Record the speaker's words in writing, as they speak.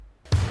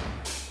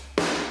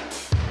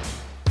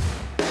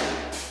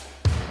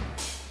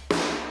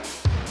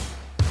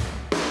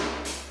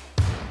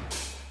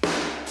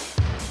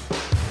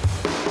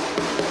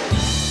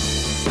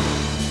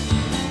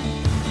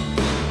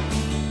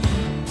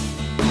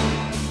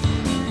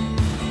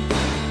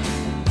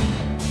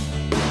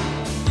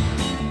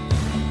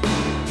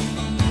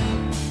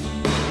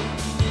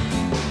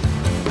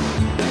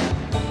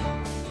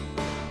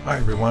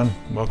everyone,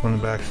 welcome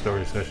to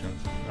Backstory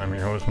Sessions. I'm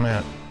your host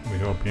Matt. We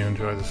hope you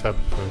enjoy this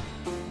episode.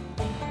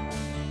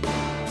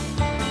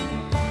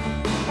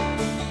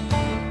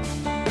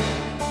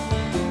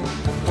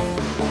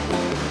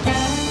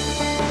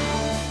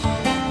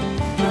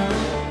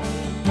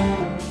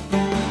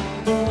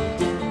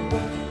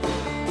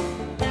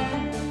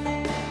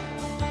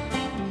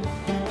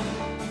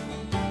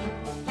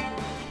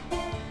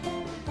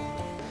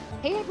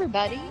 Hey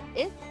everybody,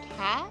 it's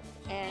Kat,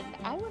 and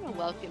I want to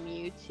welcome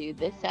you to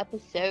this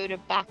episode of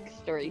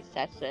Backstory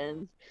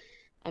Sessions.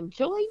 I'm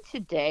joined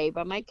today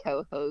by my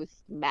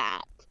co-host,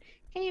 Matt.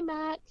 Hey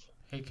Matt.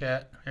 Hey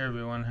Kat, hey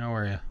everyone, how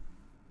are you?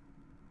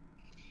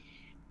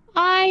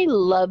 I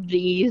love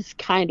these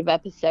kind of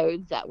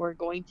episodes that we're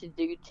going to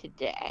do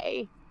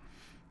today.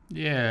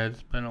 Yeah,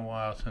 it's been a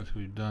while since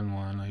we've done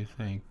one. I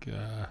think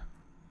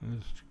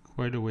it's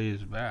quite a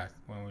ways back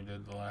when we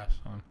did the last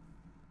one.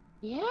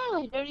 Yeah,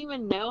 I don't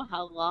even know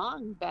how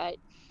long, but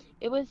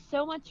it was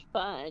so much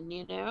fun,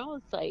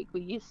 It's like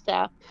we used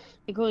to,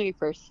 like when we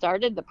first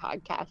started the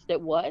podcast, it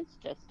was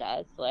just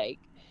us. Like,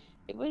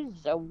 it was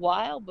a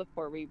while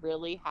before we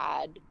really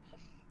had,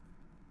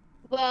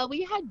 well,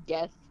 we had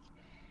guests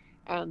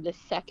on the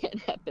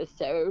second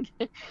episode,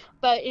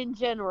 but in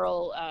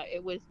general,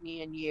 it was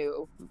me and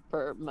you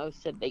for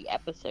most of the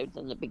episodes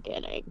in the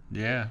beginning.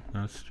 Yeah,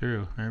 that's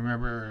true. I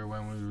remember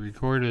when we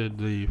recorded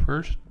the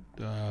first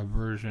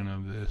version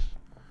of this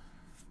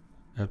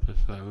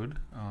episode,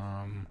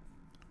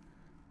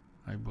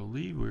 I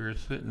believe we were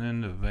sitting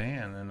in the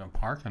van in a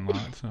parking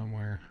lot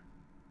somewhere.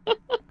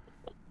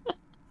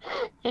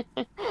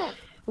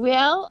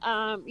 Well,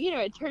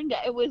 it turned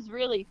out it was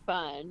really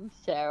fun.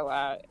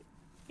 So,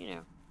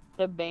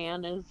 the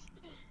van is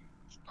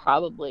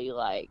probably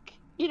like,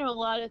 a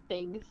lot of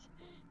things.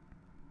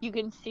 You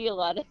can see a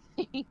lot of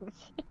things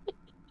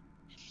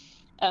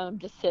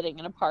just sitting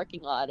in a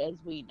parking lot, as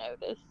we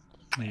noticed.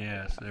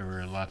 Yes, there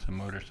were lots of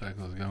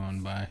motorcycles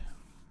going by.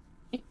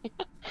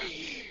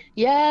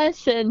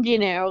 Yes, and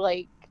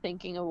like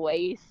thinking of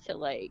ways to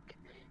like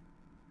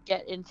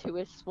get into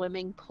a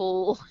swimming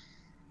pool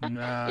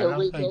No, I don't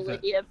think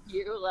illegally that. if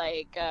you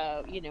like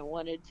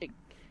wanted to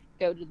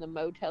go to the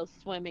motel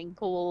swimming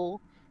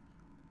pool.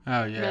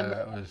 Oh yeah,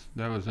 Remember?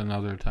 that was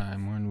another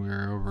time when we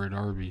were over at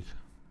Arby's.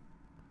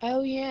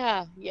 Oh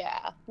yeah,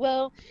 yeah.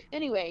 Well,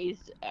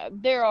 anyways,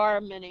 there are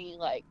many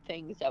like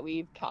things that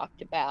we've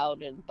talked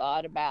about and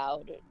thought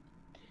about and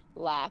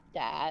laughed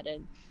at,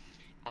 and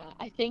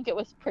I think it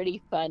was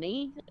pretty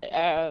funny.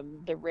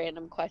 The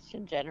random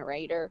question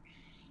generator,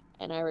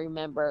 and I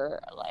remember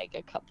like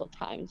a couple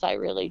times I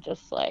really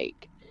just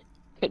like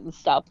couldn't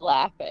stop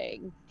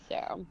laughing.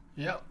 So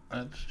Yep,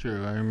 that's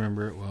true. I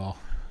remember it well.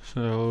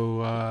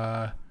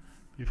 So,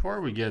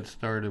 before we get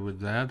started with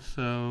that,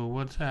 so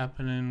what's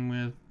happening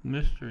with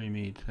Mystery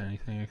Meats?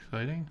 Anything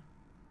exciting?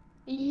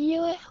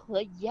 yeah,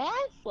 well,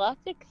 yes,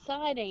 lots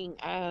exciting.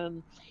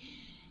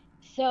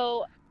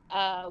 So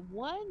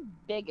one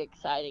big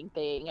exciting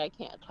thing I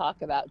can't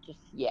talk about just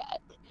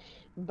yet,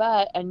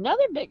 but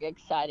another big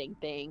exciting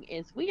thing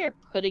is we are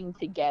putting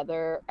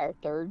together our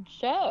third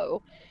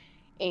show,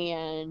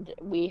 and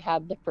we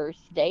have the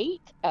first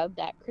date of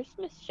that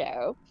Christmas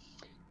show,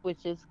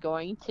 which is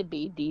going to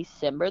be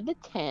December the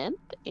 10th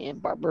in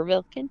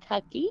Barberville,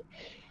 Kentucky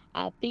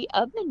at the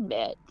Oven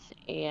Mitt.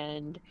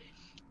 And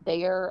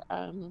they're,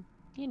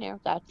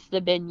 that's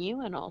the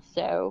venue, and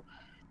also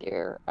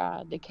they're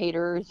the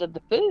caterers of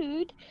the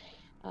food.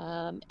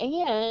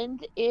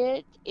 And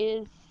it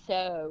is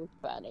so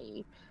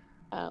funny,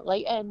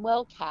 like, and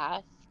well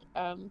cast.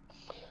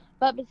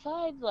 But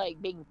besides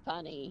like being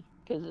funny,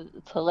 because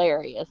it's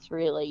hilarious,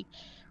 really,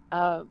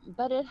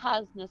 but it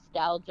has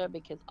nostalgia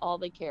because all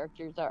the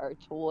characters are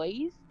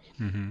toys.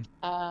 Mm-hmm.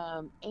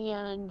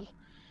 And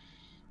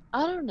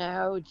I don't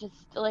know,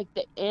 just like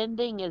the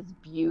ending is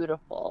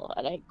beautiful.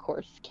 And I, of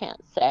course,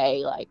 can't say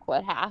like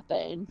what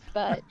happens,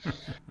 but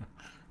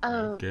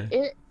Okay.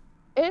 it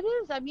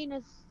is. I mean,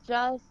 it's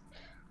just,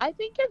 I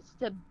think it's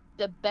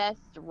the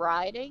best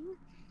writing,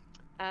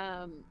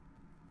 um,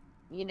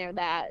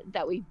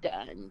 that we've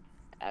done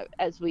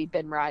as we've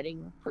been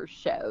writing for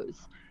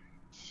shows.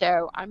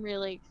 So I'm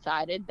really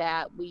excited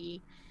that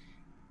we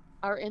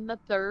are in the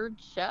third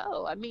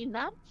show. I mean,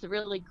 that's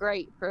really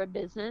great for a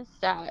business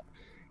that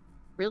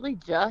really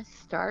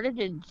just started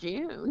in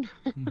June.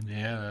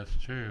 Yeah, that's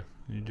true.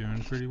 You're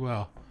doing pretty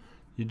well.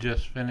 You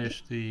just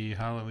finished the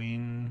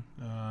Halloween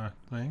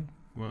thing.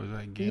 What was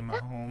that? Game of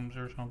Yeah. Homes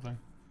or something?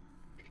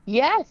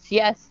 Yes,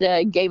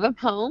 Game of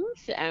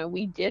Homes.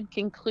 We did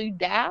conclude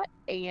that,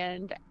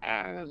 and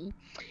I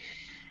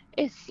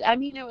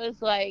mean, it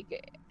was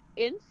like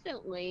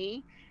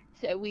instantly.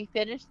 So we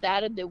finished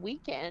that on the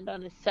weekend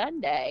on a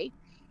Sunday,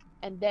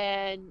 and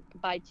then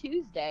by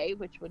Tuesday,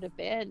 which would have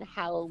been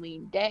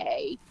Halloween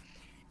Day,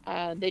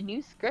 the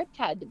new script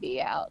had to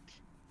be out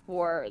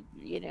for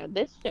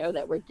this show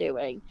that we're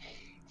doing.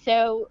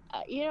 So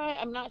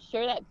I'm not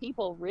sure that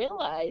people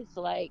realize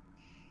like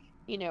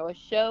a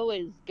show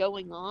is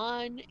going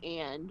on,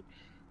 and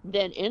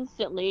then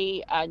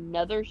instantly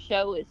another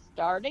show is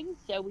starting,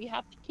 so we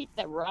have to keep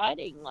the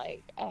writing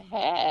like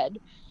ahead.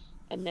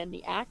 And then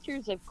the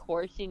actors, of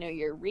course,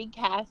 you're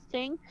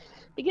recasting,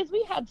 because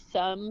we have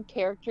some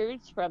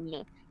characters from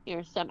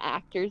some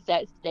actors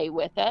that stay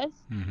with us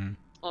Mm-hmm.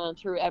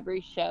 through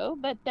every show,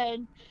 but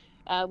then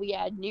we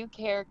add new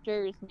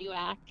characters, new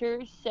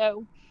actors.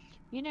 So,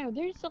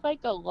 there's like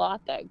a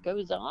lot that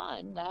goes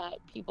on that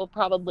people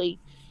probably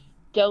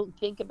don't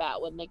think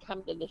about when they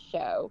come to the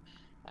show.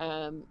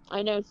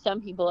 I know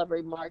some people have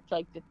remarked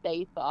like that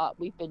they thought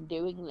we've been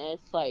doing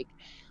this like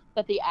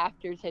that the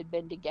actors had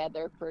been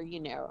together for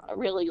a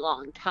really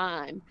long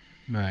time.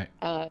 Right.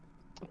 Uh,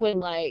 when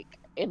like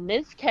in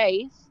this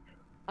case,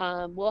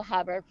 we'll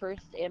have our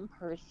first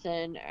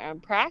in-person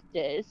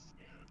practice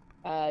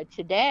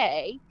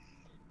today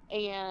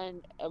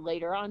and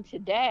later on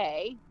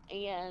today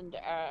and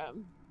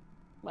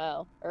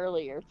well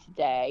earlier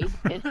today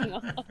depending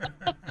on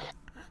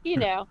you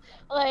know,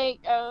 like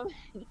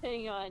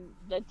depending on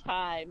the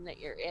time that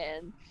you're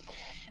in.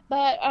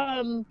 But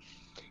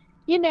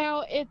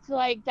it's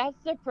like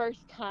that's the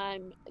first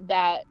time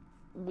that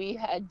we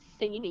had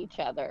seen each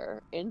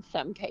other in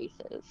some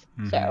cases.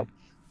 Mm-hmm. So,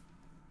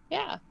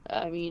 yeah,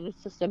 I mean,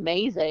 it's just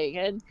amazing.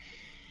 And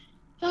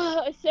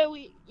so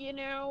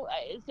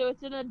so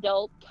it's an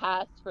adult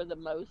cast for the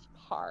most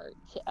part,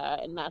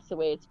 and that's the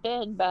way it's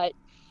been. But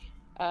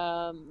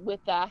with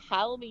the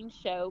Halloween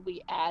show,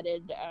 we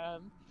added,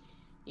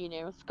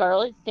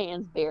 Scarlett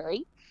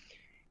Stansberry,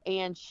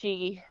 and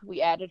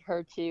we added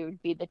her to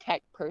be the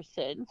tech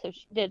person, so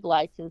she did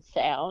lights and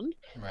sound,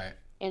 Right.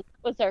 and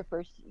it was our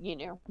first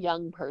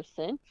young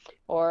person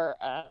or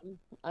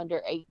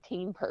under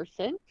 18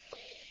 person.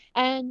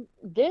 And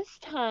this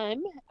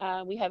time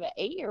we have an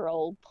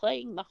 8-year-old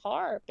playing the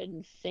harp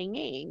and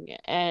singing,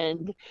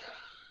 and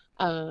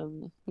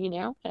and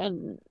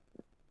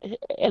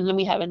then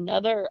we have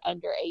another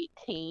under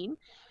 18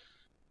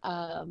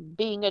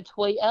 being a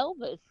toy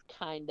Elvis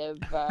kind of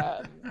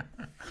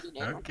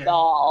Okay.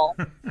 doll.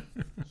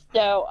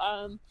 So,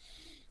 I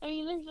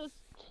mean, there's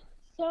just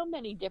so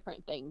many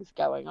different things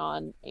going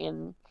on,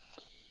 and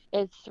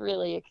it's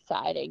really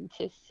exciting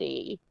to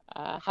see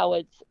how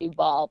it's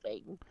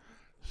evolving.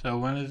 So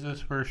when is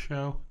this first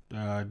show?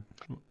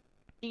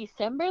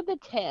 December the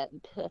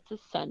 10th, that's a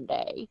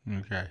Sunday.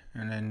 Okay.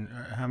 And then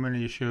how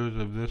many shows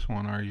of this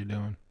one are you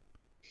doing?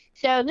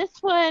 So this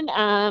one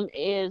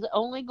is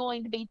only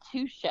going to be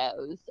 2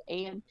 shows,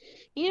 and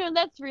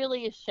that's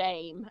really a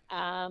shame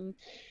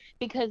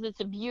because it's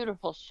a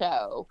beautiful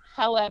show.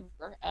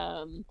 However,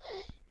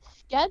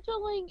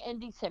 scheduling in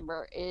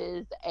December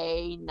is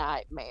a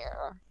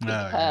nightmare Oh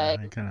because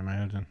yeah, I can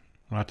imagine.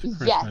 Lots of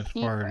yes, Christmas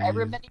parties.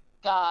 everybody's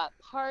got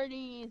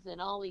parties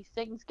and all these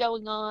things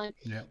going on.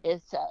 Yep.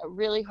 It's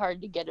really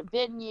hard to get a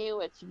venue.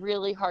 It's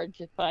really hard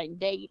to find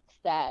dates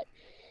that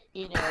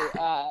you know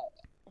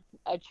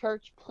a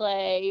church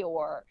play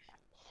or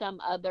some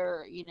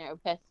other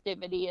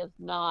festivity is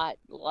not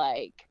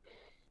like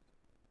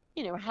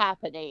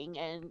happening,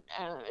 and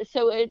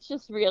so it's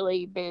just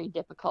really very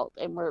difficult,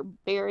 and we're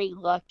very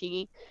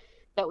lucky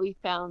that we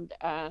found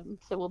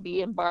so we'll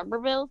be in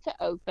Barberville to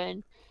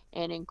open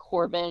and in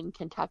Corbin,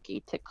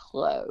 Kentucky to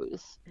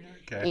close.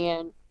 Okay.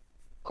 And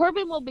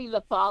Corbin will be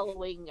the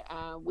following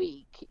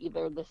week,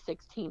 either the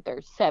 16th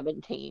or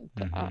 17th.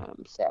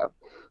 Mm-hmm. So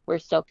we're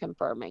still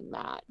confirming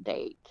that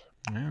date.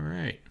 All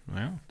right.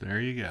 Well, there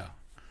you go.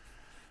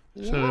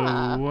 So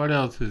Yeah. what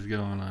else is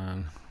going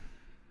on?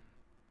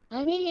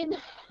 I mean,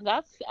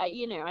 that's,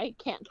 I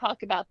can't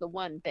talk about the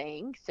one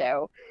thing.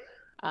 So,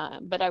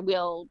 but I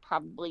will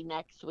probably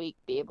next week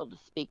be able to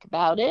speak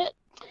about it.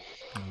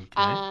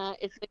 Okay.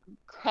 It's an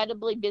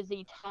incredibly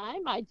busy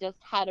time. I just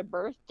had a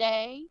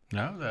birthday.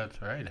 No,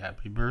 that's right.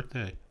 Happy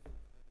birthday.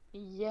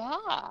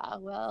 Yeah,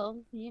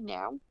 well,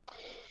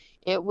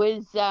 it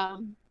was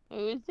an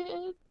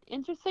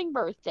interesting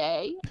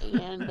birthday,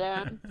 and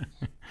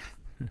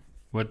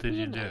What did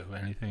you you know, do?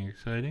 Anything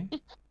exciting?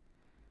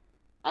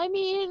 I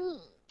mean,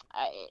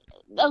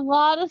 a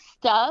lot of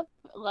stuff.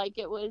 Like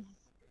it was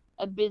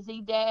a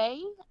busy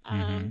day,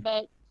 Mm-hmm.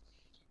 but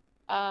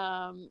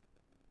um,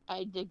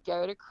 I did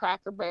go to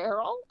Cracker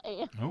Barrel,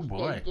 and Oh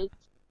they boy. did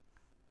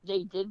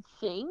they did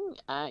sing,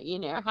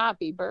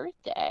 happy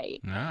birthday,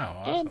 No,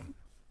 and awesome.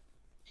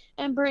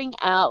 bring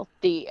out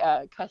the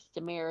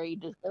customary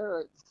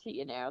desserts,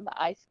 the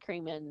ice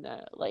cream and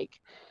the like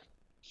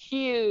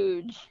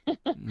huge, you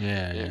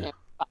Yeah, know,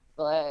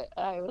 chocolate.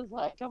 I was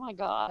like, oh my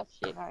gosh,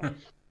 yeah.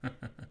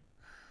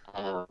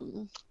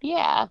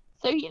 yeah.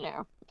 So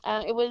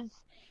it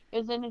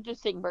was an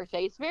interesting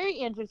birthday. It's very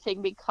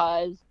interesting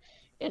because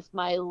it's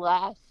my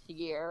last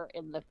year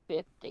in the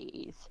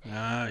 50s.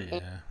 Ah,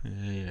 yeah,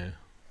 yeah, yeah.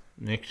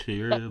 Next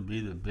year it'll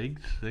be the big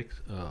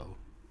 6-0.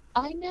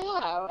 I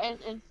know,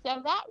 and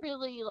so that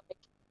really like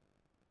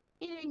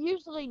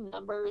usually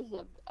numbers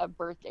of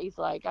birthdays,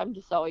 like I'm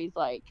just always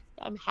like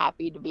I'm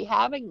happy to be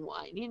having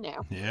one.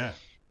 Yeah.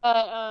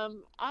 But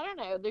I don't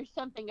know. There's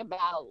something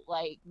about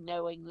like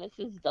knowing this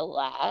is the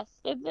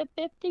last of the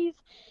 50s.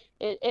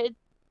 It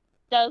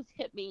does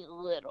hit me a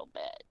little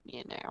bit,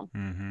 you know.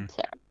 Mm-hmm.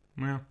 So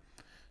Well,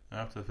 I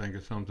have to think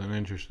of something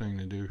interesting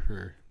to do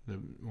for the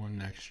one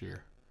next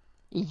year.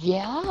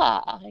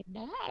 yeah, I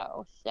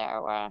know.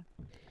 So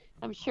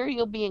I'm sure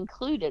you'll be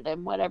included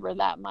in whatever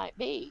that might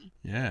be.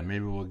 Yeah,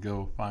 maybe we'll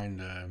go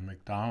find a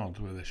McDonald's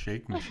with a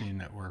shake machine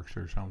that works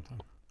or something.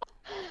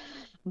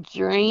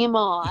 Dream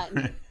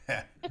on.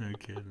 No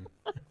kidding.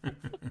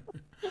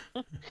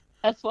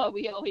 That's why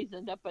we always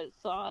end up at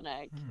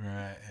Sonic.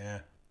 Right, yeah.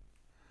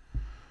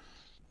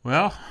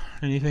 Well,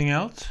 anything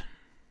else?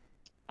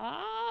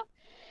 Ah,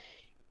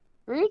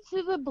 Roots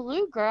of the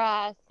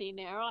Bluegrass,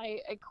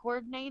 I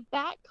coordinate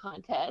that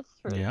contest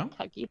for the Yeah.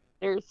 Kentucky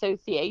Theater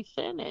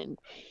Association,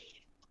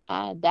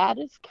 and that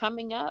is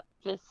coming up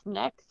this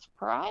next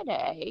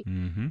Friday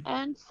Mm-hmm.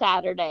 and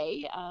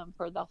Saturday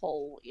for the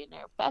whole,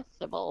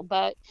 festival.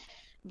 But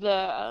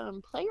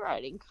the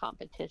playwriting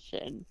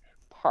competition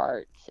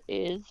part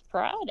is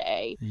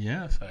Friday.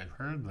 Yes, I've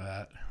heard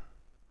that.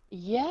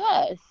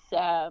 Yes,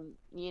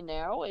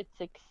 it's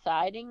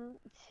exciting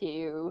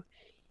to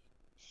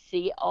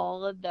see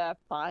all of the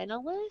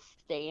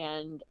finalists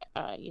and,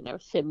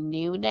 some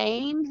new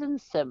names and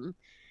some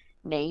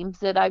names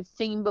that I've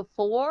seen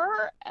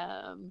before.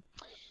 And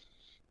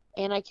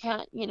I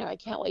can't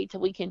wait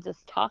till we can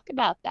just talk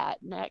about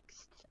that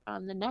next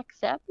on the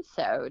next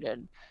episode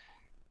and,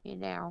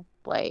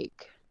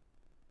 like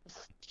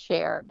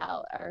share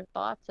about our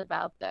thoughts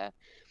about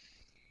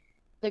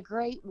the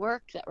great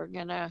work that we're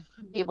gonna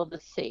be able to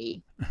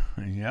see.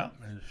 Yeah,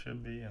 it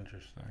should be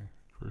interesting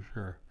for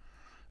sure.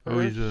 For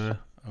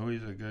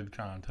Always a good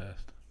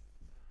contest.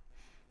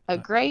 a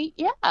great,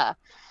 yeah.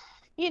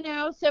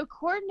 So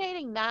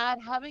coordinating that,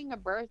 having a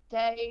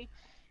birthday,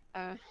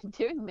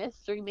 doing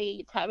mystery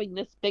meets, having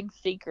this big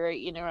secret,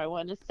 I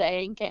want to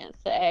say and can't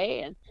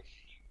say,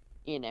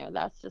 and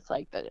that's just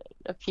like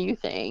a few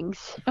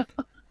things.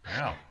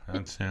 Wow,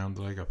 that sounds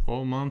like a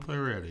full month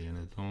already, and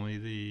it's only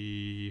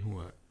the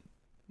what,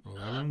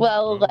 11th?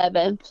 Well, 12th?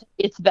 11th,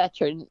 it's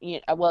veteran.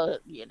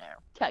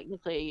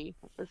 Technically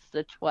it's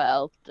the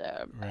 12th.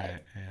 Right,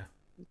 yeah.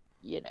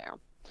 You know,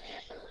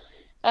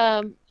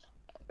 um,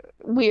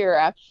 we're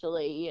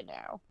actually,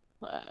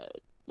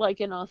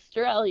 like in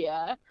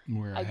Australia,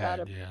 We're I got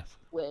ahead, a yes.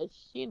 wish,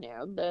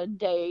 the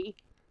day,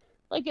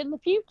 like in the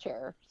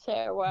future.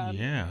 So,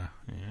 Yeah.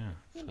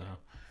 you So, know,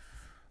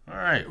 all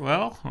right.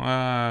 Well,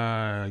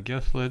 I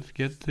guess let's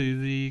get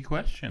to the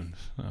questions.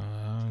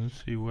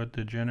 Let's see what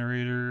the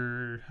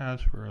generator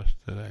has for us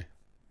today.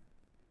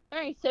 all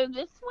right. So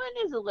this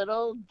one is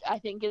I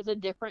think, is a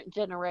different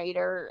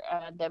generator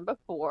than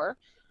before.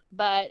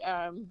 But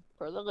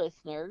for the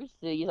listeners,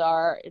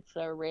 it's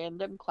a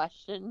random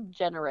question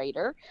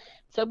generator.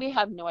 So we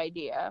have no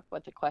idea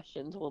what the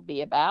questions will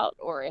be about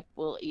or if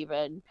we'll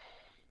even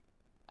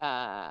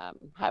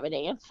have an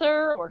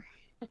answer or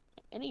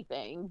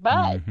anything.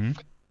 But Mm-hmm.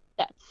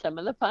 that's some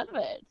of the fun of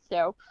it.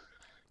 So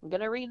I'm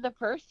going to read the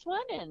first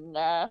one and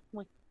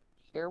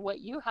hear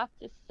what you have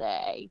to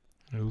say.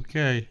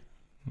 Okay.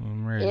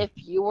 I'm ready. If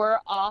you were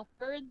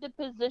offered the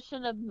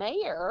position of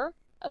mayor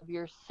of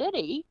your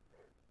city,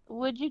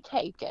 would you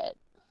take it?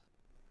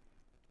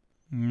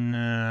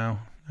 No,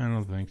 I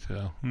don't think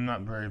so. I'm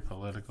not very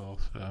political,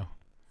 so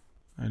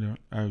I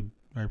don't.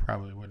 I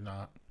probably would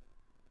not.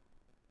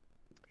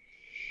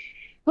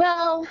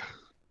 Well,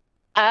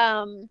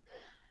 I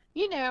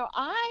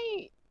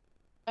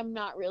am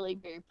not really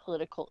very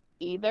political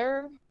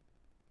either,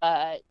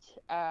 but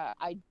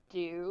I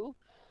do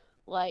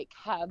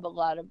have a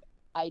lot of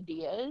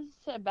ideas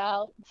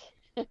about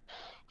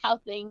how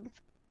things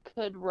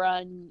could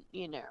run,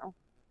 in a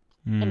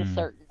Mm.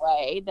 certain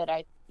way that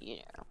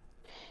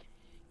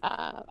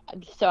uh,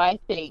 so I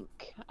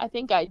think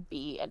I'd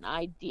be an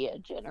idea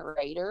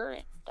generator.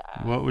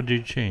 And What would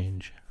you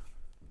change?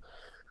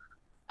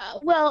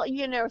 well,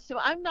 so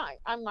I'm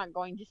not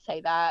going to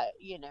say that,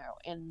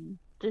 in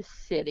the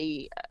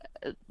city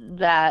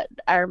that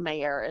our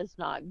mayor is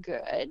not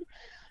good.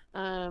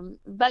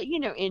 But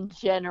in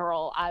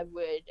general, I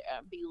would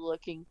be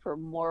looking for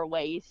more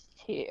ways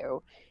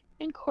to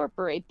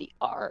incorporate the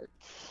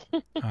arts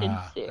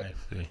into, I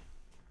see.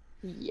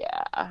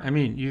 yeah. I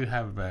mean, you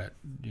have that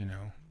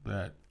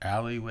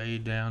alleyway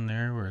down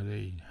there where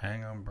they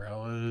hang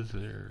umbrellas.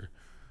 Or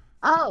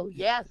Oh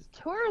yes,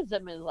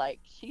 tourism is like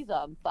she's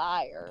on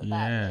fire. That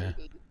yeah,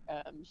 lady,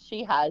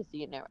 she has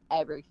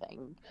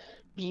everything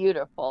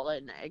beautiful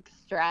and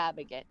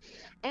extravagant,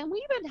 and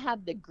we even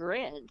have the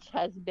Grinch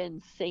has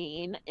been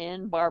seen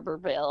in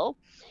Barberville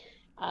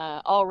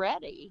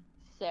already.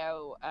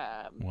 So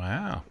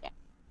wow, yeah,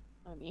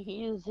 I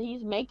mean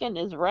he's making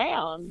his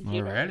rounds.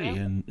 already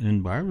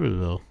in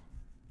Barberville.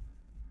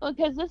 Well,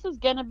 because this is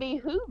gonna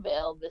be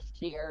Whoville this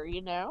year.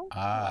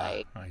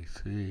 Like I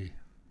see.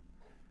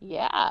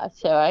 yeah.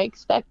 So I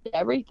expect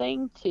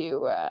everything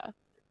to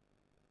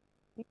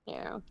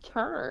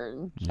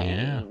turn,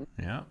 Yeah, change.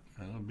 yeah.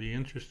 It'll be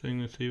interesting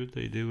to see what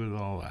they do with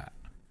all that.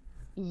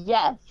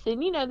 Yes,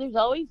 and there's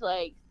always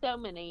like so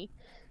many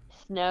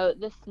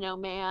the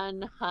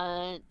snowman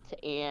hunt,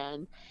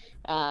 and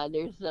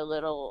there's a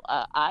little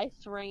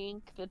ice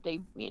rink that they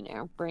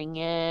bring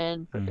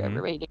in for Mm-hmm.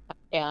 everybody to come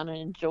down and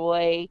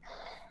enjoy.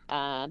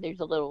 There's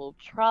a little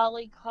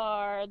trolley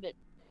car that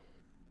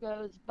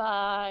goes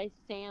by.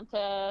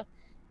 Santa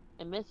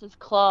and Mrs.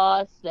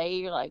 Claus,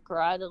 they like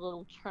ride a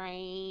little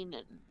train,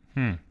 and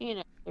Hmm.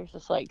 there's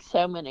just like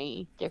so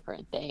many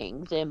different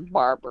things in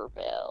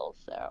Barberville.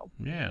 So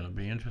Yeah, it'll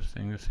be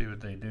interesting to see what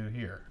they do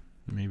here.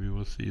 Maybe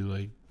we'll see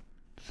like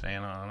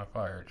Santa on a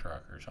fire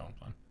truck or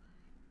something.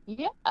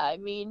 yeah, I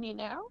mean,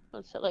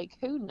 it's like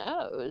who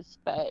knows,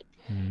 but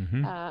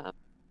Mm-hmm. um,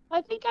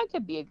 I think I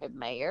could be a good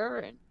mayor,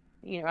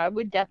 and I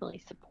would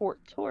definitely support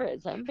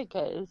tourism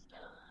because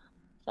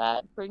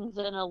that brings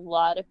in a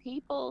lot of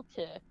people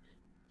to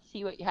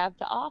see what you have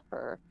to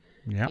offer,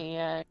 Yep.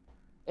 and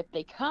if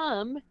they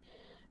come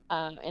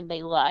and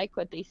they like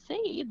what they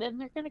see, then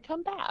they're going to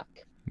come back.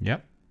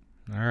 Yep.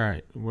 All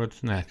right.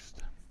 What's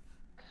next?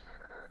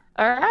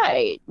 All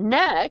right.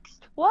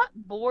 Next, what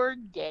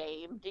board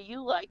game do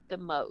you like the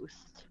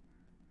most?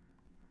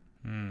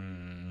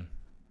 Hmm.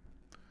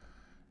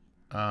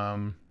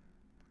 Um.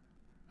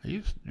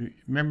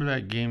 Remember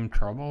that game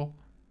Trouble?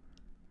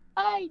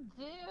 I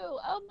do.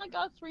 Oh my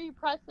gosh, where you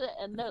press it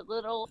and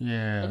the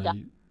Yeah.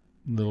 di-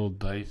 Little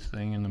dice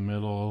thing in the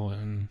middle,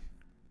 and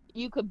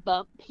you could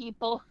bump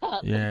people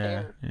out of yeah,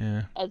 there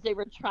yeah. as they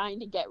were trying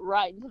to get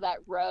right into that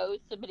row.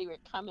 Somebody would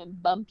come and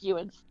bump you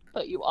and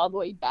put you all the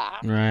way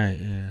back. Right.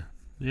 Yeah.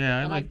 Yeah.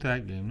 I And like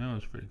that game. That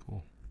was pretty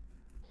cool.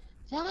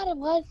 it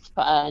was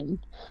fun.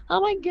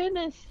 Oh my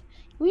goodness.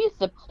 We used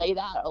to play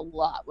that a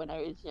lot when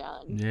I was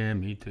young. Yeah.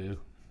 Me too.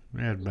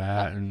 We had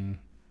that and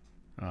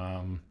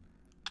um.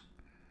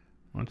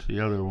 What's the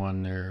other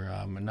one there?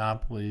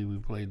 Monopoly. We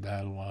played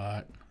that a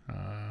lot.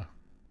 Uh,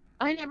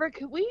 I never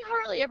could. We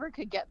hardly ever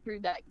could get through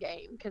that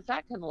game because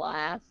that can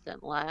last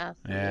and last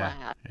and yeah.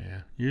 last.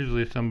 Yeah.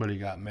 Usually somebody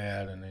got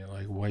mad and they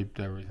like wiped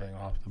everything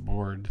off the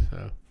board.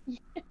 So.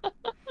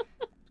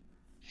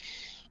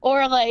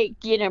 Or like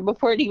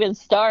before it even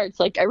starts,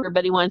 like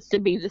everybody wants to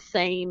be the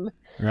same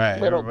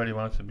Right. little, Everybody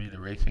wants to be the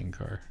racing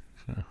car.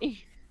 So.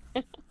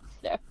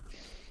 so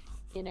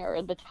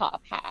or the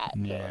top hat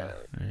Yeah.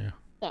 or Yeah.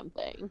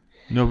 something.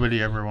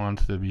 Nobody ever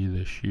wants to be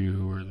the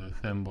shoe or the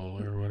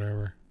thimble or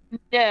whatever.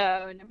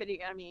 No,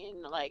 nobody. I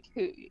mean, like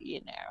who Yeah.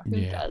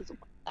 does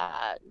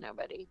that?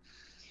 Nobody.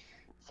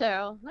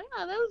 So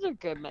yeah, those are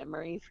good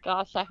memories.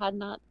 Gosh, I had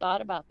not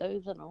thought about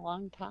those in a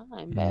long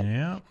time, but.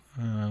 Yeah.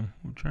 I'm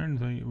trying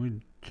to think.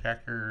 We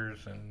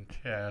checkers and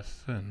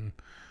chess and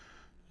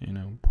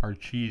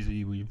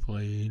Parcheesi we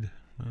played.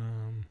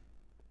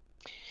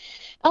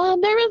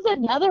 There was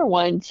another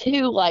one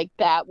too, like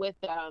that with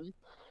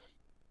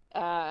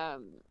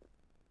um,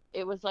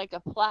 it was like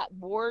a flat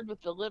board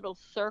with the little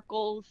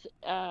circles.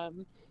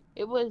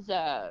 It was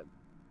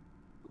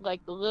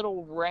like the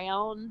little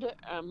round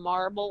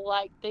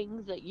marble-like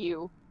things that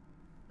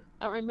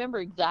I don't remember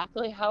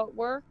exactly how it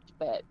worked,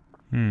 but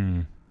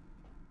Hmm.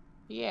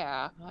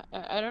 yeah,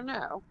 I don't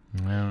know. I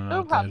don't know It'll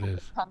what that probably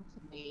is. come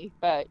to me,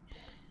 but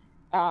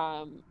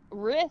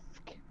Risk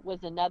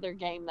was another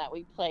game that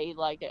we played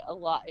like a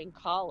lot in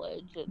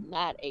college and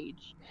that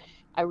age.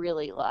 I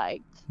really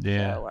liked.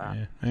 Yeah. So,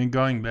 Yeah. And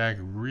going back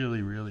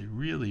really, really,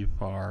 really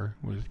far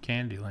was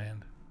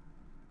Candyland.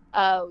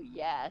 oh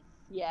yes,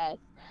 yes.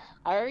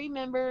 I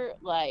remember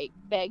like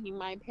begging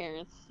my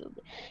parents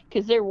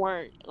because there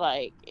weren't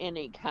like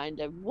any kind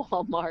of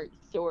Walmart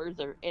stores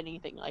or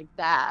anything like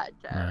that.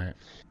 Right.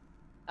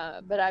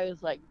 But I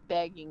was like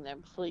begging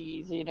them,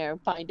 please,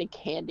 find a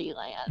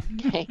Candyland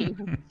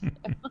game.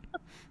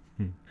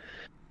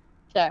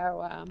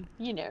 So,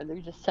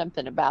 there's just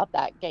something about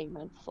that game.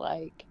 It's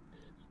like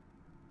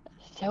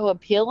so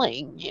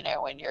appealing,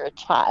 when you're a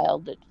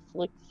child. It just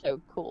looks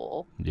so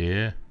cool.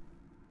 Yeah.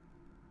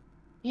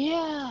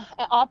 Yeah,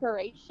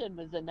 Operation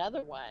was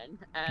another one.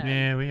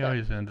 Yeah. We That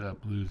always ended up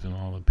losing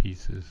all the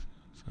pieces.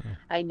 So.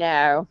 I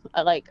know,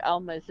 like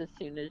almost as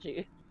soon as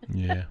you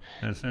Yeah.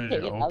 As soon as you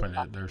take it out. open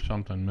it, there's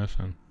something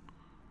missing.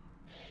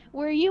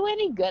 Were you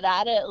any good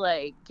at it?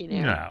 Like,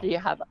 No. do you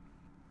have?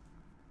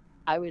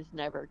 I was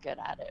never good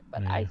at it,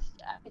 but Yeah. I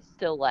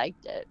still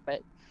liked it.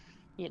 But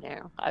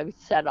I would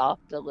set off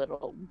the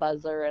little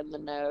buzzer and the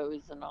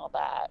nose and all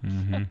that.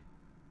 Mm-hmm.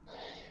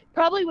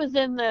 Probably was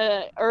in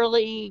the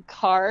early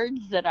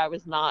cards that I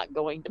was not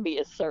going to be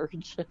a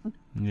surgeon.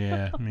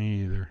 Yeah.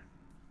 Me either.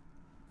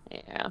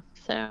 Yeah,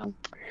 so.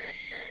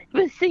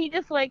 But see,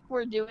 just like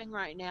we're doing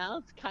right now,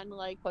 it's kind of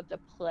like what the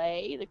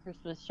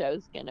Christmas show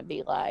is going to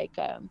be like.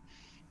 A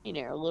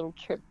little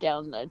trip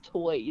down the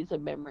toys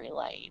of memory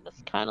lane.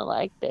 It's kind of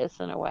like this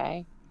in a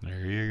way.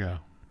 There you go.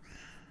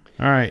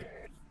 All right.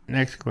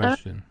 Next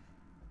question.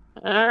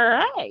 All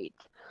right.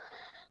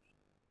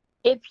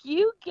 If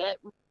you get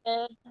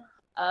rid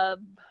of,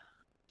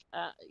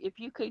 if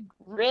you could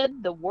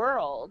rid the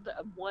world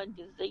of one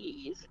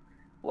disease,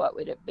 what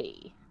would it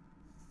be?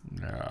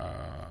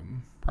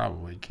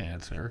 Probably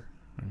cancer.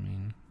 I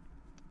mean,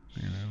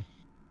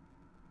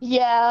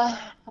 Yeah.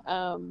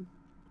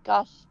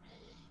 Gosh,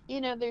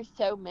 there's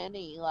so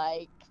many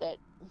like that.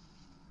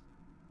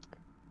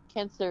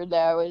 Cancer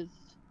though is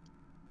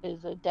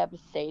a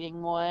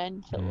devastating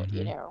one. So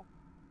Mm-hmm.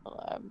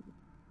 um,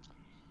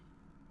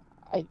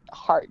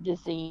 heart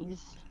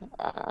disease,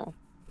 uh,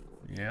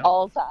 Yeah.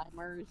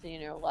 Alzheimer's.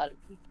 A lot of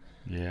people.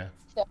 Yeah.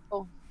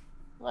 So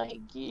like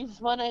you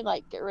just want to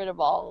like get rid of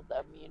all of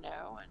them. And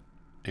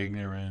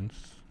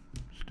Ignorance,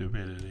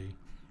 stupidity.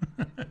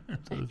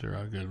 Those are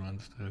all good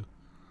ones too.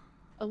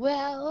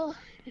 well,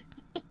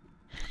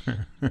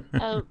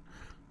 um,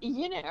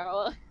 you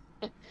know,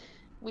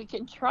 we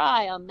can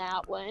try on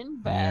that one,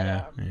 but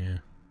Yeah. Yeah.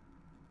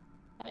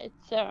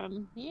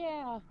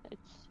 yeah,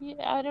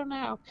 I don't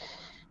know.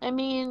 I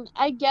mean,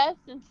 I guess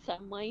in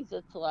some ways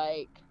it's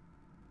like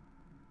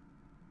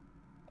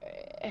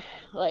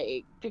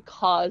the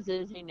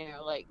causes,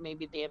 like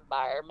maybe the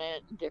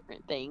environment,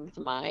 different things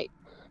might,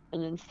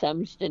 and then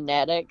some's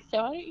genetic. So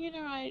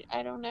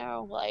I don't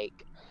know,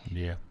 like,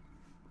 Yeah.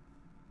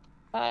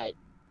 but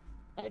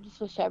I just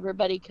wish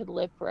everybody could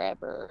live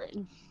forever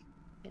and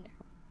you know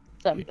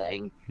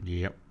something.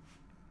 Yep.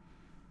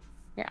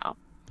 Yeah. All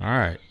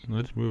right.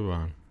 Let's move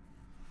on.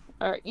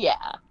 Or yeah.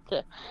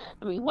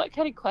 I mean, what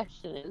kind of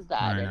question is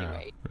that I know.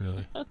 anyway?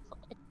 Really. It's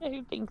like,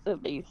 who thinks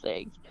of these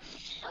things?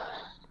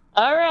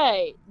 All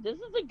right, this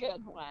is a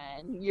good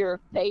one. Your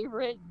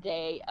favorite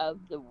day of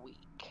the week?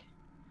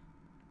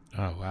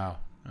 Oh wow.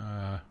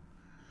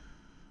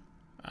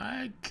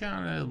 I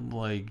kind of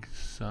like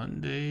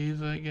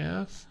Sundays, I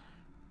guess.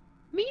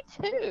 Me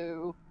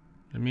too.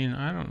 I mean,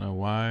 I don't know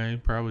why.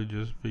 Probably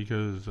just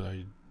because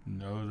I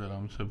know that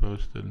I'm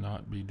supposed to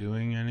not be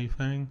doing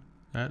anything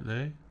that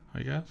day,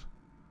 I guess.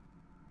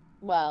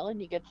 Well, and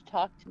you get to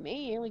talk to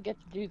me, and we get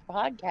to do the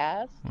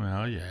podcast.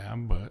 Well, yeah,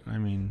 but I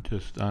mean,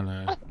 just on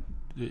a,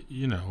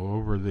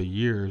 over the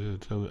years,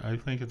 I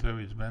think it's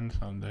always been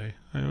Sunday.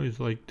 I always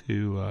like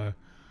to,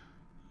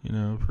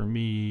 for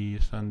me,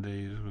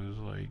 Sundays was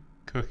like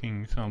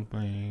cooking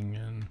something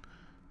and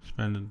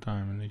spending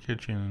time in the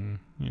kitchen,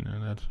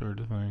 that sort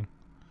of thing.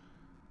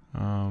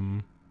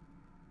 Um,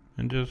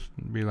 and just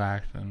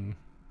relaxing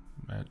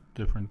at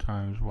different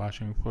times,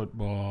 watching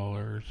football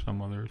or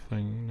some other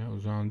thing that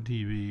was on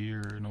TV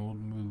or an old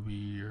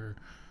movie or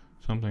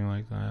something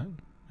like that,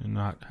 and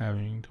not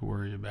having to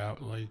worry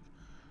about like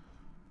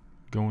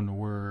going to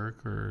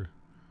work or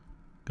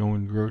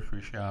going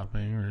grocery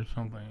shopping or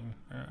something.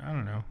 I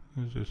don't know.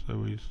 It's just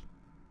always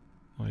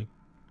like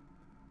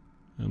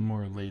a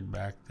more laid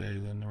back day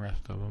than the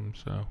rest of them.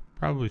 So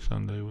probably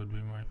Sunday would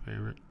be my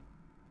favorite.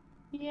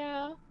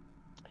 Yeah.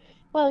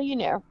 Well,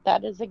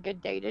 that is a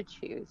good day to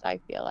choose. I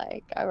feel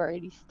like I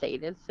already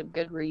stated some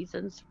good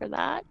reasons for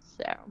that,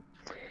 so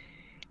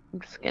I'm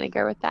just gonna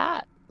go with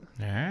that.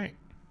 All right.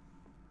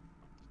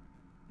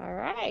 All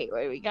right,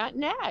 what do we got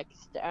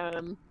next?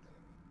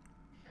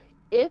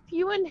 If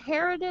you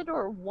inherited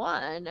or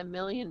won $1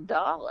 million,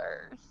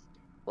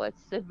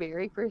 what's the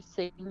very first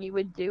thing you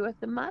would do with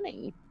the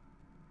money?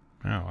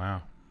 Oh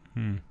wow.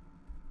 Hmm.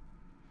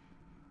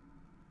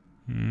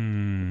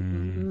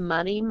 Hmm.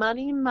 Money,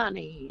 money,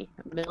 money.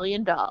 $1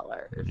 million.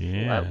 What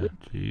Yeah. would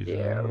Jeez, you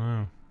I don't do?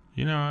 know.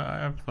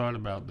 I've thought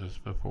about this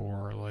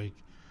before, like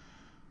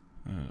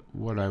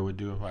what I would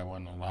do if I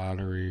won the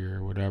lottery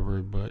or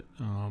whatever. But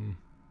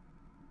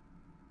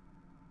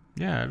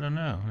yeah, I don't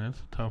know. That's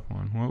a tough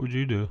one. What would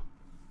you do?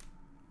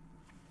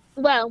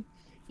 Well,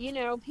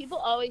 people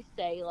always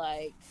say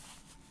like,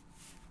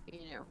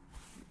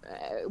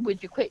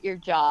 would you quit your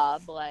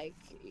job? Like,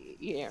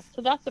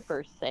 so that's the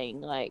first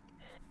thing. Like,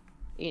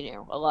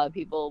 a lot of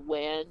people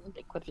win,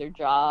 they quit their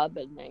job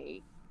and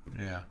they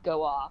Yeah.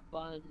 go off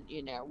on,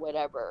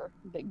 whatever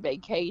big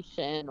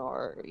vacation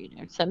or,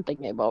 something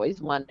they've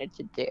always wanted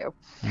to do.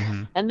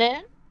 Mhm. And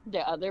then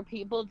the other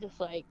people just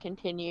like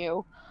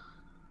continue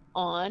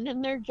on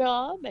in their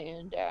job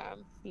and,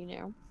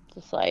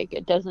 just like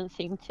it doesn't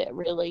seem to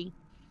really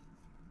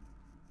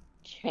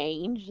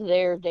change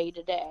their day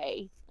to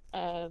day.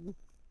 Um,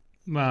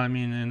 Well, I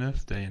mean, in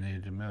this day and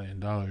age, $1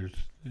 million,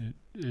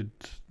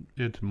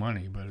 it's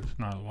money, but it's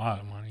not a lot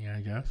of money,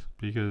 I guess,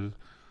 because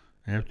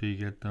after you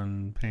get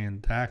done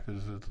paying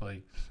taxes, it's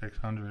like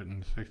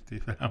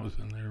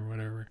 660,000 or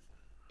whatever.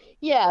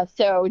 yeah,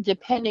 so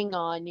depending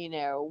on,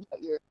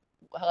 what you're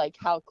like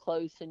how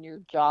close in your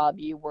job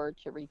you were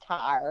to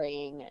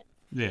retiring and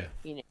Yeah.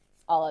 you know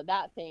all of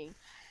that thing.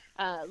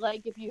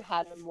 Like if you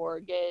had a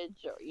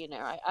mortgage or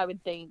I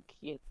would think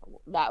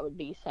that would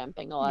be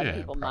something a lot of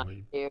Yeah, people might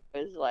probably do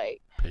is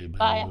like pay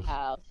buy a bills.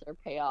 house or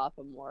pay off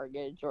a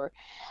mortgage or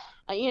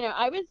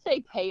I would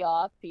say pay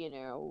off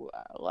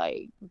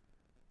like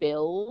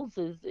bills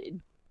is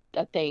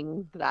a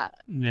thing that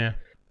Yeah.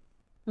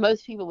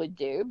 most people would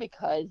do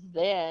because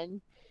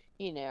then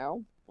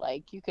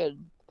like you could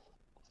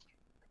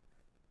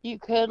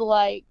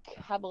like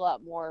have a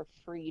lot more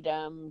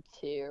freedom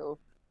to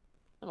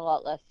and a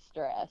lot less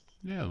stress,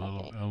 Yeah,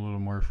 I think. a little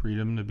more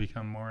freedom to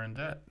become more in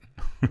debt.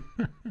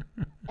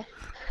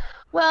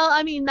 Well,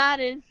 I mean that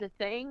is the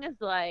thing is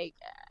like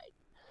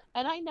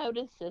and I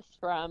noticed this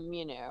from,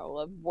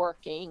 of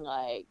working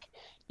like,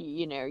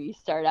 you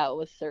start out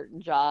with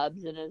certain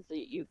jobs, and as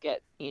you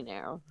get,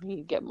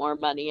 you get more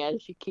money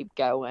as you keep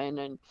going,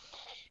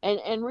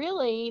 and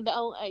really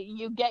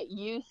you get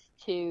used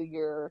to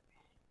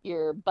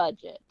your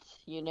budget,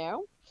 you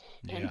know?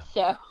 And Yeah.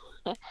 so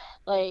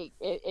like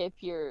if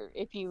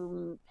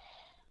you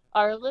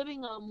are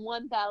living on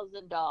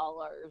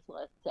 $1,000,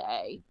 let's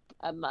say,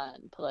 a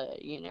month,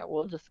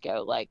 we'll just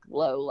go like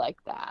low like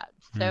that.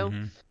 So,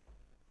 Mhm.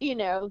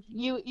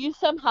 you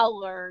somehow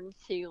learn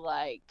to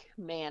like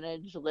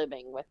manage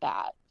living with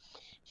that.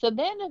 So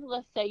then if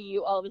let's say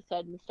you all of a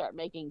sudden start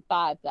making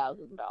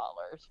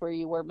 $5,000 where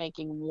you were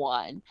making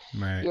one,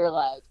 Right. you're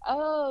like,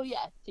 oh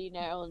yes,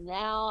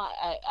 now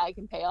I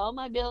can pay all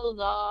my bills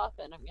off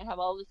and I'm gonna have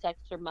all this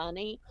extra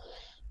money.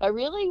 But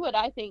really what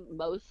I think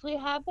mostly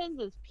happens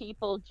is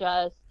people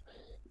just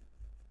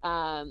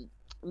um,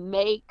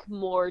 make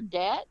more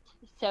debt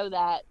so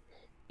that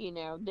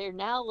they're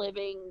now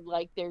living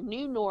like their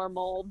new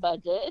normal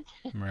budget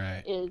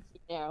Right. is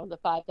the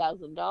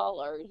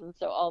 $5,000, and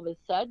so all of a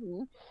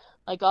sudden,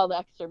 like all the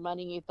extra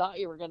money you thought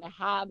you were going to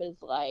have is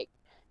like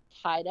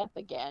tied up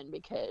again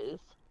because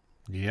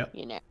Yep.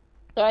 you know.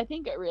 So I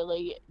think it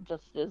really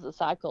just is a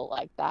cycle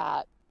like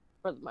that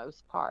for the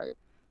most part.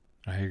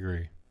 I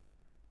agree.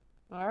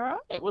 All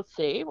right, we'll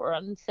see. We're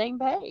on the same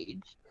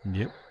page.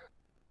 Yep.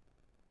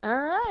 All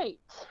right.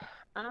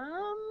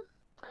 Um,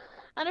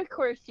 and of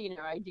course,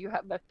 I do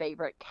have a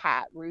favorite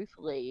cat, Ruth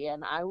Lee,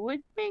 and I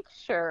would make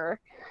sure,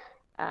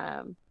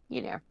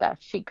 that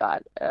she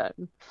got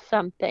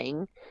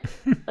something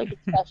like a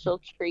special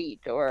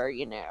treat or,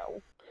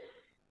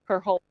 her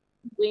whole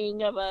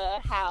wing of a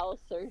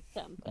house or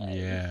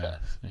something. So,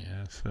 Yes.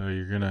 Yeah. So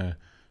you're gonna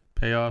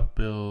pay off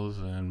bills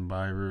and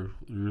buy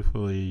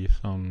Ruthfully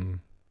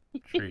some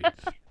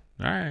treats.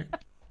 All right.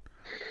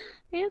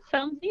 it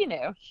sounds,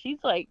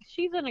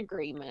 she's in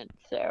agreement.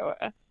 So,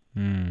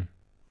 Hmm.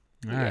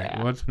 All right. yeah.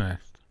 What's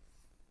next?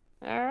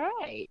 All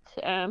right.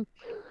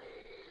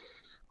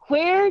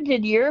 Where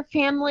did your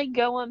family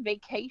go on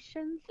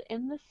vacations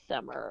in the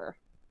summer?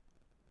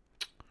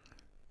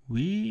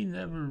 We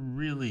never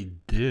really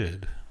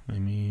did. I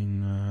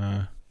mean,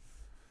 I,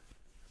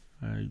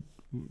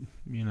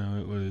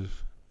 it was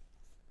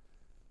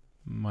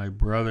my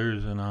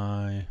brothers and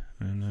I,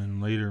 and then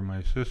later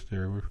my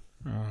sister,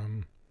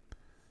 um,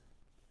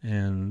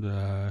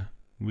 and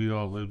we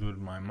all lived with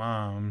my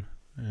mom,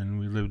 and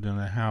we lived in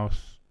a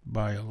house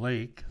by a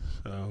lake.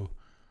 So,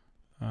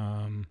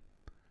 um,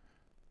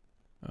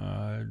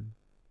 uh,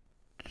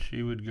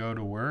 she would go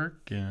to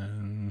work,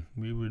 and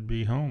we would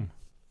be home.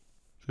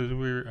 Because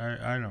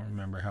I don't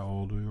remember how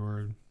old we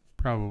were.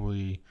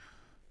 Probably,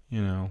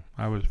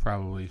 I was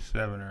probably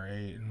 7 or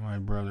 8, and my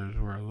brothers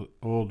were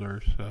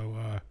older.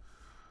 So,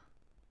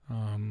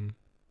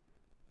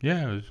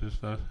 yeah, it was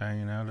just us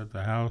hanging out at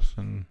the house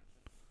and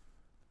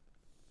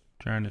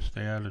trying to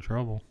stay out of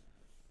trouble.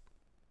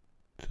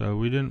 So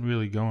we didn't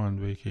really go on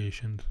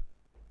vacations.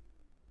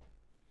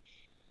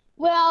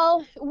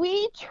 Well,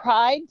 we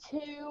tried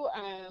to,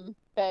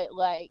 but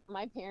like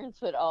my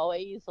parents would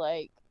always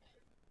like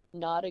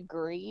not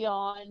agree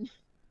on,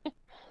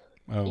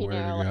 Oh,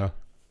 where to like go?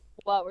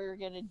 what we were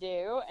gonna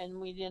do, and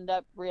we'd end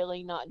up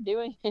really not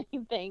doing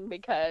anything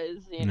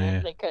because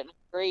Yeah. they couldn't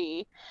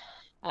agree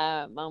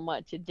on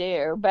what to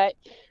do. But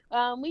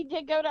we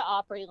did go to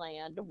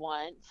Opryland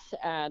once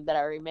that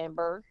I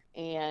remember,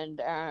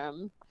 and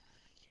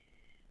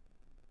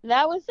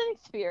that was an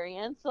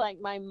experience. Like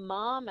my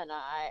mom and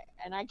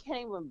I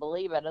can't even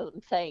believe it as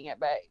I'm saying it,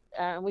 but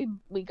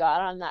we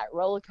got on that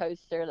roller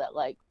coaster that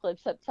like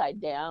flips upside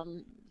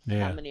down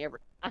how Yeah. many ever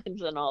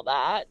times and all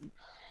that.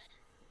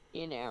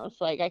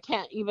 It's like I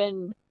can't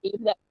even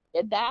believe that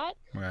we did that.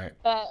 Right.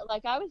 But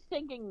like I was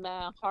thinking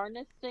the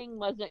harness thing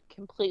wasn't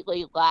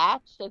completely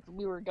latched as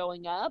we were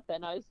going up,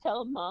 and I was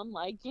telling mom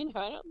like,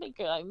 I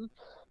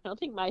don't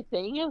think my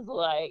thing is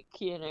like,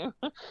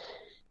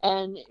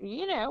 and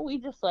we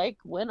just like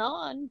went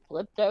on,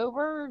 flipped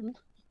over, and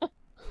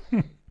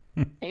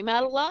came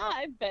out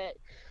alive. But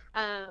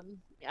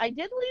I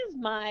did lose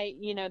my,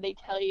 they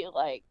tell you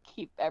like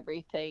keep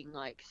everything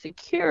like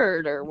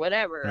secured or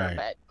whatever, Right.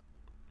 but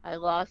I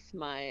lost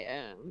my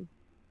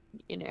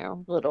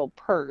little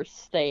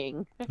purse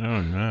thing.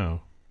 Oh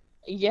no.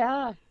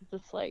 Yeah,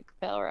 just like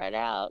fell right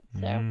out.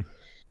 So,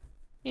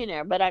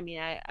 Mm, but I mean,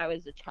 I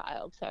was a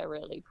child, so I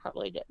really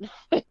probably didn't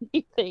have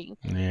anything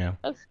yeah.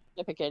 of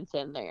significance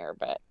in there.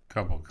 But,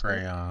 Couple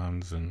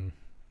crayons and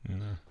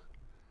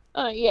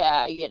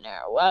yeah,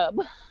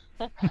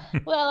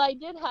 well, I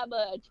did have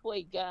a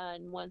toy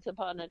gun once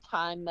upon a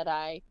time that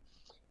I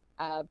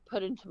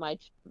put into my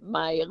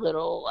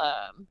little,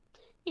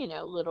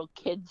 little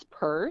kid's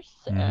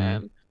purse.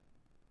 Mhm.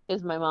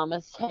 Because my mom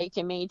was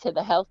taking me to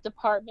the health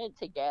department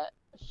to get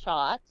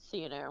shots,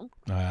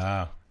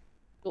 Ah.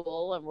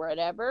 school and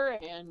whatever,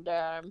 and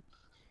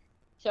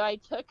so I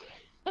took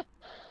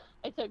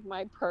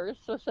my purse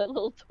with a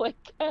little toy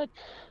gun,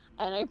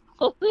 and I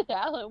pulled it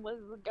out and was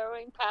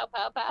going pow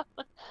pow pow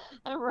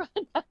and run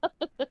out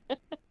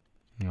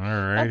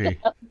of Alrighty.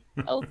 the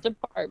health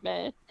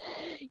department.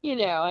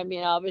 I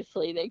mean,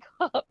 obviously they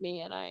caught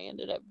me and I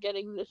ended up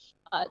getting the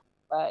shot,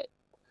 but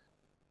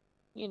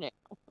you know,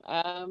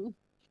 um,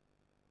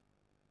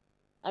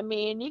 I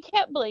mean, you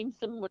can't blame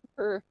someone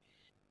for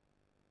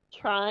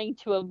trying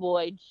to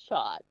avoid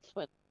shots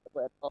when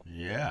they're little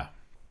Yeah.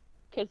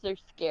 because they're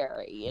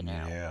scary.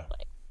 Yeah.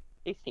 Like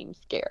they seem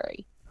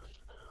scary.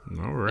 Yeah,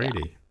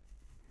 Alrighty.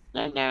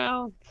 I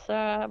know. So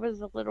I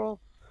was a little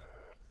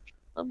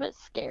bit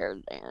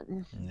scared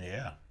then.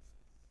 Yeah.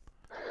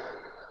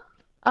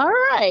 All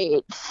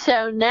right.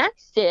 So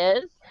next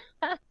is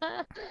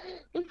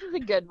this is a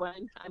good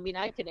one. I mean,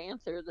 I could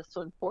answer this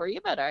one for you,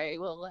 but I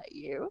will let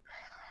you.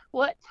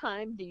 What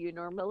time do you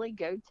normally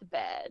go to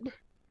bed?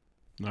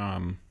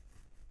 Um,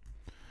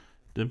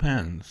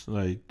 Depends.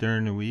 Like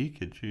during the week,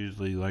 it's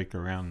usually like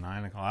around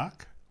 9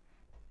 o'clock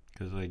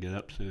because I get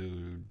up so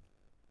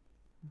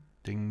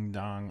ding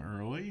dong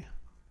early.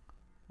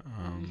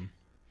 Um,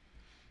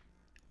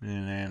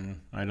 and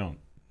then I don't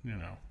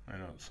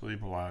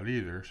sleep a lot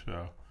either.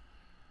 So,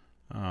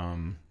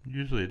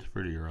 usually it's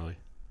pretty early.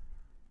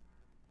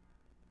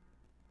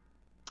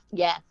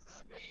 Yes.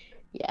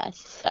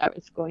 Yes, I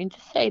was going to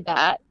say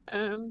that.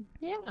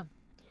 Yeah.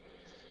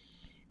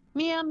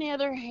 Me on the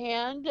other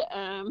hand,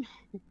 I'm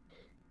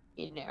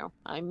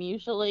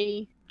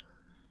usually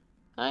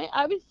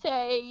I would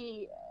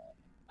say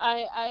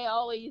I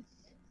always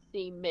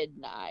see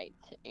midnight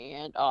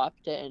and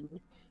often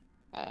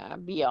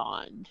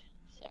beyond.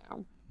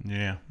 So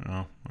Yeah.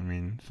 Well, I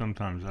mean,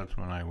 sometimes that's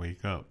when I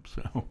wake up.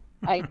 So.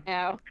 I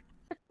know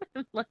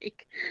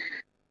like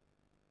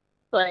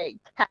like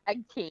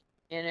tag team,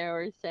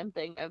 or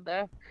something of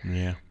the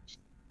Yeah.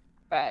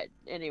 but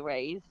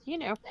anyways,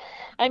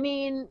 I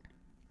mean,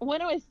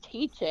 when I was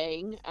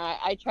teaching,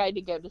 I tried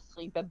to go to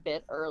sleep a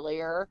bit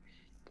earlier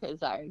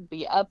because I'd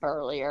be up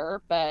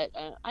earlier, but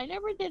I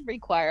never did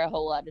require a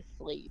whole lot of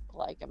sleep.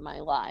 Like in my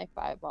life,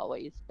 I've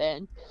always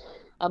been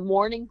a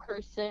morning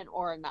person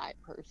or a night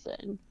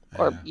person,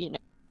 or Yeah.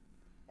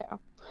 so.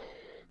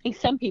 I think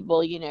some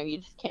people, you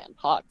just can't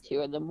talk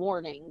to in the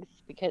mornings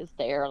because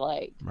they're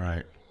like,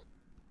 Right.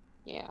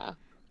 yeah,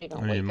 they I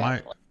don't mean,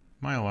 wake up.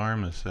 my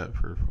alarm is set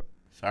for.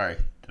 Sorry,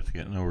 just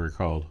getting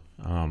overcalled.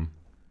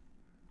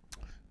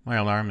 My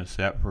alarm is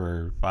set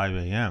for 5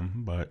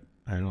 a.m., but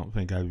I don't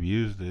think I've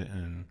used it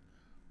in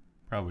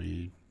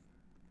probably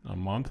a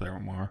month or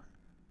more.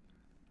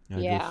 I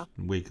just Yeah,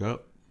 wake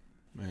up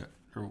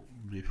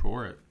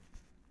before it,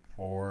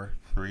 4,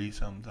 3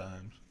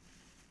 sometimes.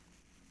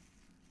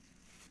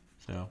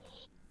 So,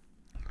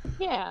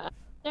 yeah.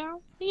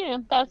 So,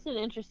 that's an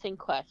interesting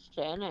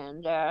question,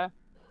 and I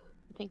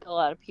think a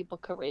lot of people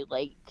could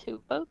relate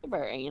to both of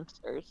our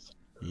answers.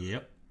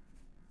 yep.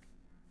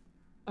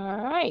 All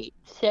right.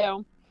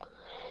 So,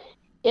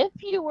 if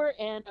you were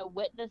in a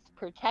witness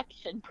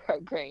protection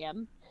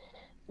program,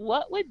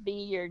 what would be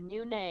your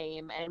new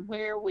name and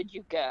where would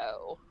you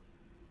go?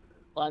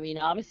 Well, I mean,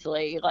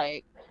 obviously,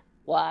 like,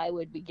 why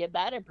would we give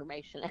that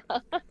information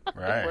out if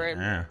Right, we're in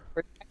yeah.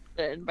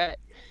 protection?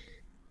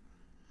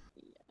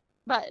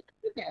 But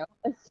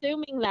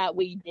assuming that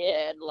we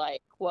did,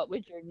 like, what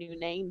would your new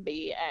name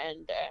be,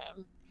 and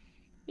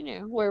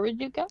where would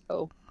you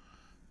go?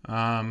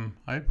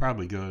 I'd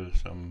probably go to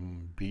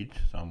some beach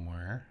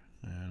somewhere,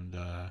 and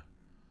I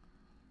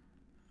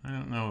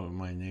don't know what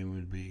my name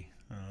would be.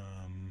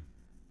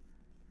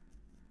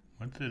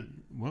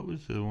 What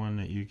was the one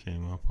that you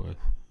came up with?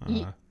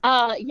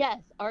 Yes,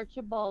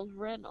 Archibald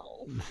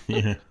Reynolds.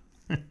 Yeah.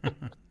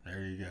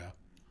 There you go.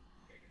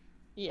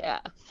 Yeah.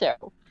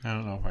 So, I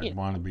don't know if you I'd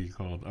know, want to be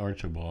called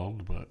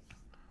Archibald, but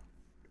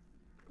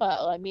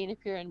well, I mean, if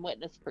you're in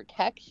witness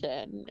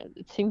protection,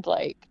 it seems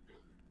like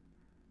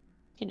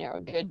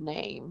a good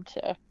name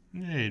to.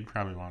 yeah, you'd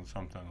probably want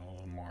something a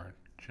little more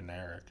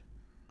generic.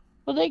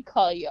 Well, they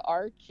call you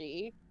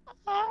Archie,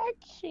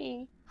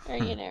 Archie, or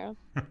something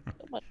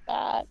like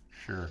that.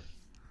 Sure.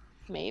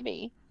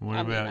 Maybe. What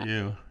I mean, about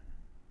you?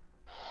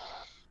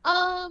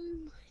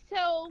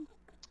 so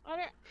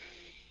I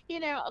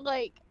don't.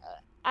 Like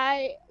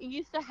I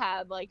used to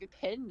have like a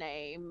pen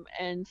name,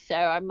 and so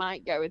I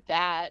might go with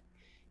that.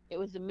 It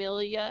was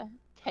Amelia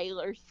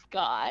Taylor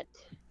Scott.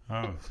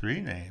 Oh,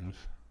 3 names.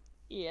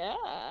 Yeah.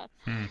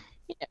 Hmm.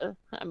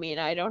 I mean,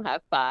 I don't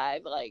have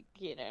five like,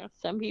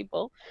 some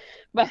people,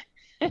 but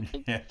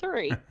Yeah.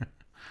 three.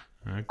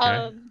 Okay.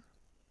 Um,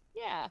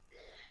 yeah.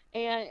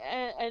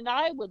 And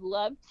I would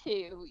love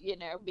to,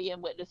 be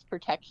in witness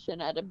protection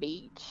at a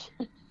beach.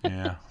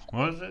 Yeah.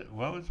 What was it?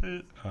 What was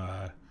it?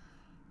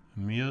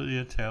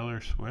 Amelia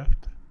Taylor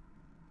Swift?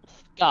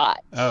 Scott.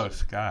 Oh,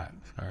 Scott.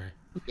 Sorry.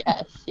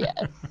 Yes, yes.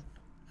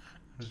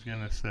 I was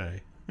gonna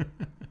say.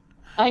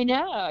 I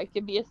know. I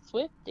could be a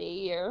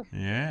Swiftie or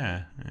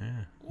Yeah, yeah.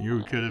 You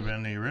yeah. could have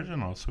been the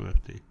original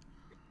Swifty.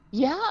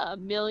 Yeah,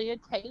 Amelia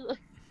Taylor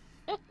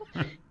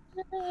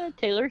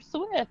Taylor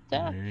Swift.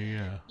 There you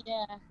go.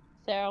 Yeah.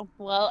 So,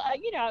 well,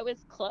 I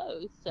was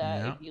close if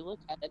Yeah. you look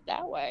at it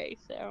that way.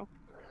 So,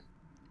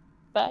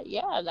 but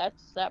yeah,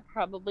 that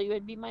probably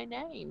would be my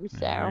name.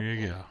 There So,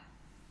 you go.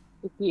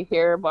 if you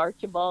hear of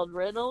Archibald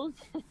Reynolds,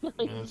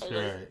 like That's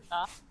Taylor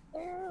right. Swift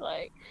there,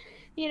 like,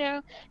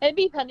 it'd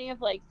be funny if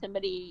like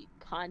somebody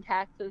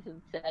contacts us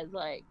and says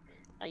like,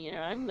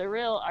 I'm the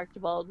real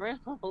Archibald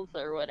Reynolds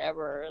or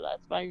whatever.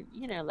 That's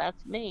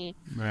that's me.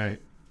 Right.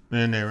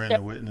 And they were in So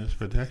the witness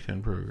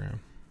protection program.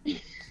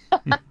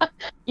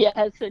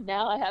 yeah, so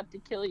now I have to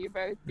kill you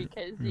both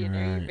because you're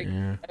Right, big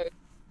yeah.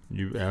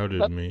 You outed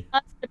both me.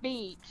 on the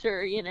beach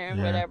or Yeah,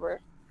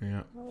 whatever.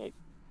 yeah. Like,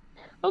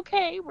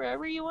 okay,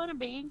 wherever you want to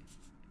be.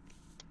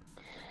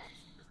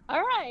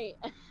 All right.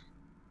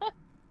 All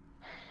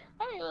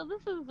right, well,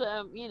 this is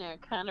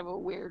kind of a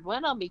weird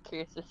one. I'll be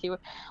curious to see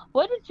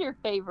what is your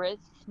favorite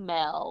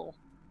smell?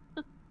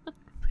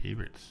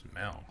 Favorite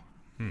smell?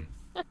 Hmm.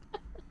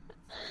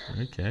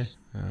 Okay.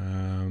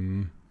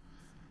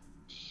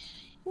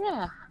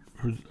 Yeah.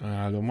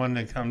 The one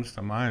that comes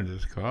to mind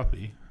is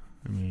coffee.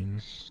 I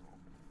mean,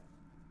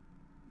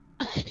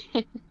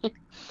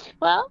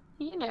 Well,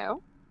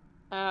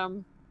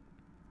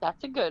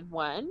 that's a good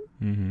one.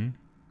 mm-hmm.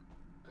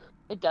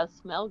 It does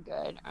smell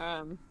good.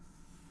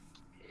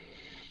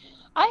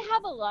 I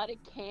have a lot of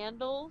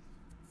candles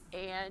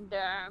and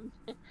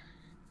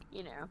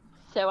you know,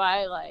 so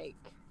I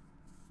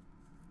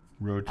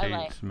Rotate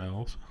like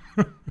smells.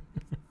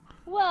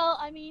 well,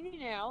 I mean,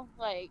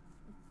 like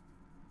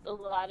a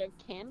lot of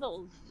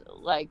candles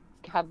like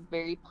have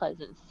very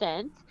pleasant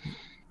scent.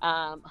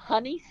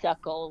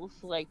 Honeysuckles,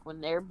 like when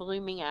they're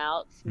blooming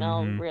out,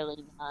 smell Mm-hmm.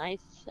 really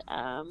nice.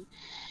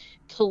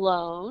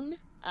 Cologne,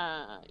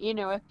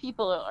 if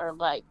people are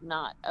like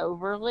not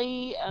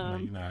overly,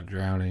 Like not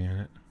drowning in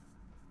it.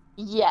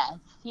 yes,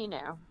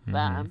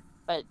 Mm-hmm.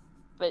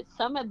 but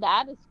some of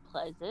that is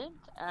pleasant.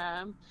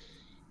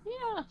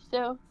 Yeah,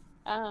 so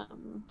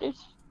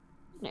there's,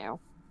 you know,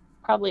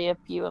 probably a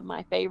few of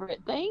my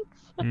favorite things.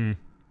 Mm.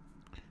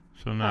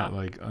 So Huh. not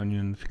like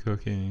onions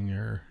cooking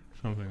or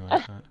something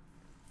like that.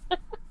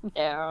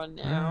 No,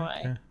 no. Oh,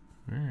 okay.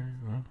 All right.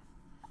 Well.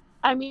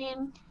 I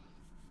mean,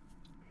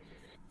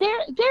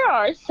 there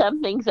are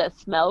some things that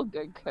smell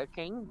good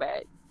cooking,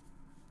 but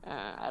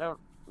I don't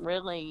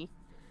really.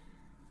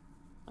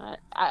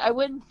 I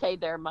wouldn't say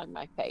they're among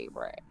my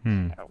favorites.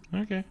 Hmm. So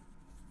Okay.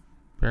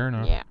 Fair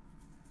enough. yeah.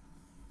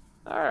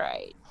 All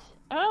right.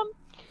 Um,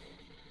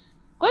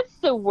 what's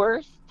the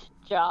worst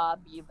job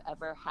you've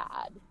ever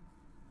had?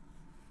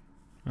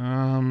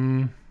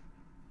 Um.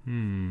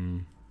 Hmm.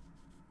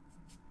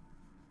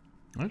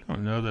 I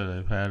don't know that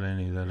I've had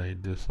any that I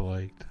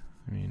disliked.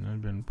 I mean,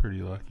 I've been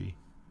pretty lucky.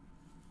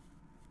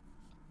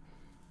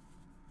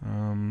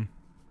 Um.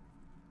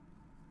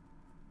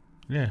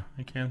 Yeah,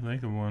 I can't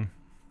think of one.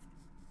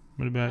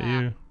 What about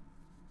Yeah. you?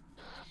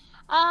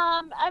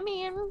 I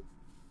mean,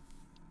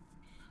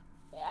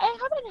 I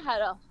haven't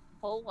had a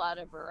whole lot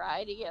of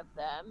variety of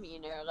them,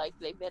 like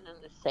they've been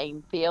in the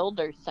same field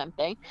or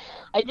something.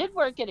 I did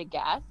work at a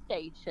gas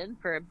station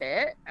for a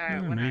bit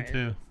Yeah, when me I was,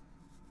 too.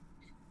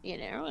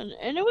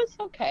 and it was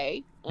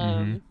okay.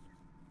 Mm-hmm.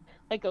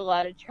 Like a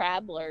lot of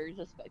travelers,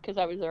 because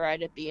I was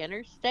right at the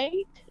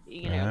interstate,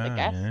 the Ah,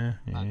 gas yeah,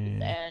 yeah, ones,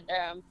 yeah.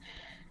 and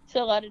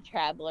so a lot of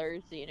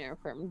travelers,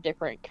 from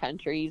different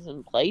countries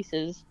and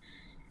places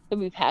that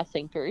we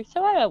passing through.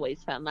 So I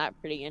always found that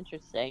pretty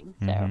interesting.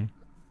 So,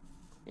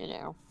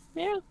 Mm-hmm.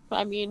 yeah,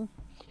 I mean,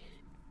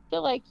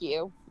 feel like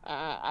you.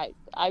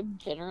 I've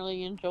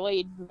generally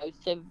enjoyed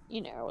most of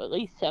at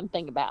least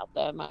something about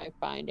them I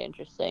find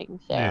interesting.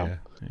 So Yeah,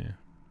 yeah,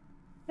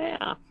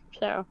 yeah,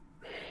 so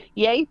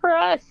yay for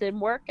us in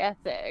work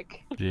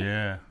ethic.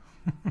 yeah.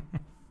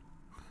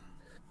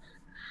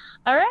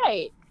 All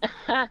right.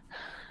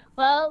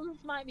 Well, this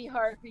might be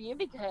hard for you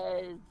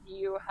because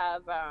you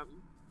have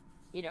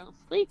you don't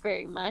sleep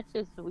very much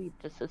as we've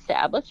just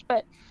established.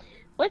 But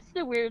what's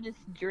the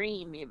weirdest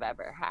dream you've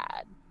ever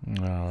had?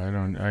 No, I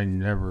don't. I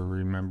never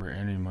remember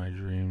any of my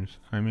dreams.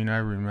 I mean, I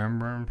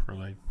remember them for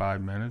like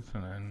 5 minutes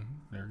and then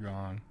they're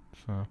gone.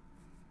 So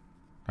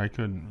I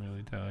couldn't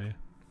really tell you.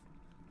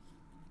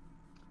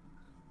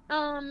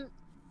 Um,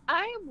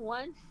 I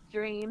once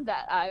dreamed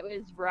that I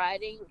was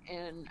riding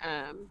in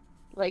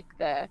like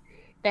the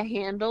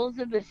handles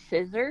of the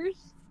scissors.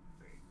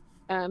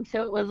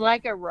 So it was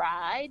like a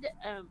ride,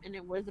 and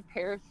it was a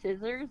pair of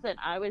scissors, and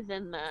I was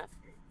in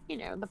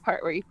the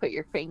part where you put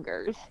your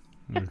fingers,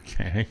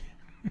 Okay.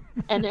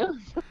 and it was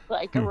just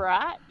like a Hmm.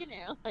 ride,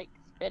 like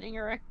spinning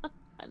around,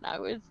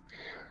 and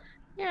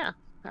yeah,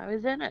 I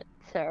was in it.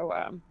 So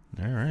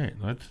All right,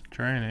 let's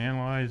try and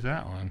analyze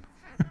that one.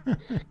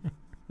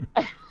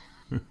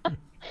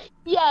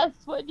 yes,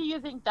 what do you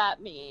think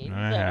that means?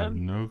 I have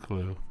no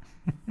clue.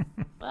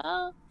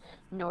 Well,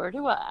 nor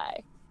do I.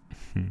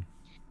 Hmm.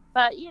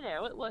 But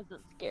it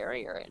wasn't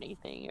scary or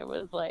anything. It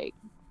was like,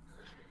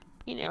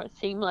 it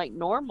seemed like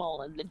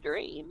normal in the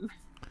dream.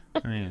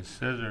 I mean,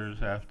 scissors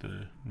have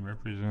to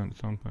represent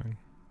something.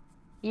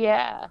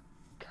 Yeah,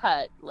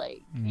 cut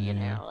like,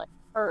 Yeah. like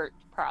hurt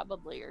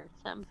probably or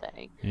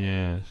something.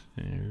 Yes,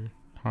 your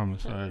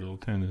homicidal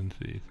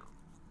tendencies.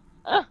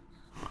 I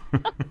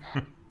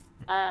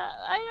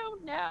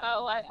don't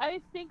know.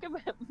 I think of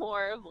it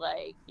more of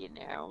like,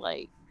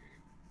 like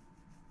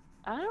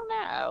I don't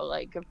know,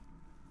 like if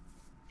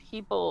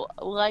people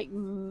like,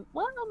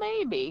 well,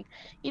 maybe.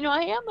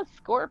 I am a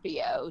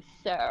Scorpio,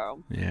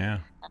 so Yeah.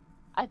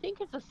 I think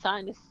it's a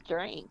sign of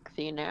strength,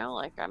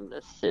 like I'm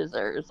the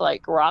scissors,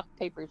 like rock,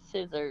 paper,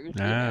 scissors,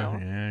 Ah,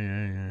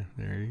 yeah.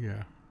 There you go.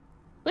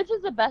 Which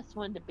is the best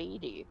one to be,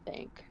 do you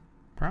think?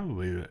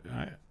 Probably.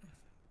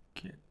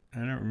 Can't, I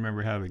don't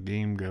remember how the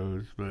game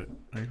goes, but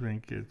I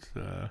think it's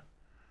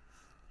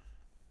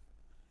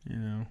you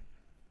know.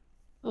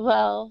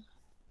 Well,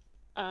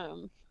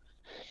 um,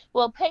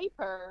 well,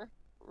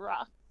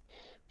 rock,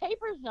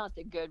 paper's not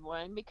the good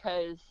one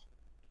because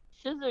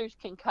scissors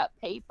can cut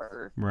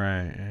paper.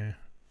 Right. Yeah.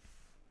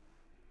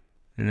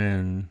 And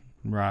then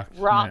rocks.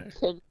 Rock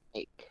can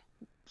like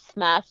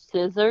smash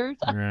scissors.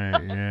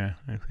 Right. Yeah.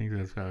 I think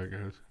that's how it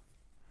goes.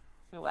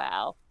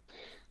 Wow.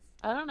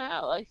 I don't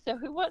know. Like, so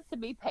who wants to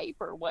be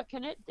paper? What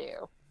can it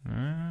do?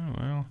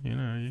 Well,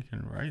 you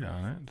can write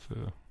on it,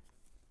 so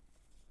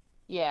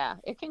Yeah,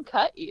 it can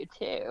cut you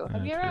too.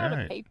 Have you that's ever had a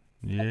right. paper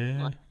cut?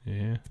 Yeah.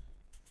 Yeah.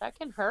 That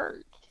can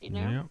hurt.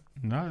 Yep.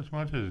 Not as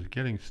much as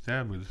getting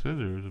stabbed with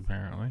scissors,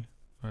 apparently.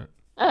 But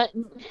Uh,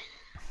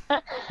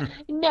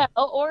 no,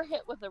 or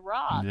hit with a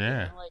rock,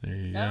 yeah, like there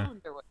you go.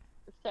 stoned or whatever.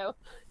 So,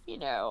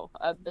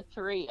 of the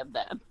three of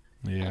them,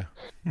 Yeah.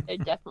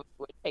 it definitely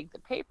would take the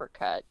paper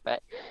cut.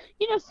 But,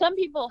 some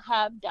people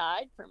have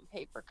died from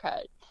paper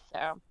cuts.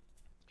 So,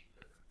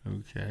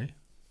 Okay.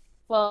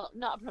 well,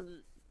 not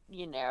from,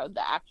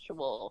 the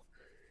actual,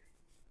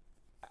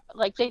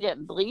 like they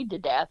didn't bleed to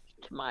death,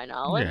 to my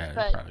knowledge, Yeah, it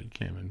but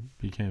probably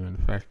became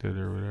infected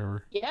or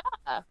whatever. yeah,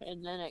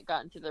 and then it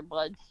got into their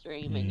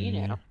bloodstream, and,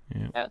 Yeah.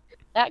 Yeah. so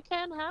that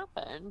can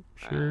happen.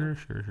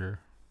 Sure.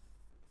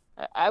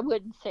 I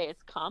wouldn't say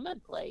it's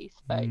commonplace,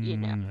 but,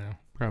 No,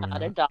 probably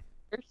not a not.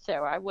 doctor, so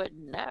I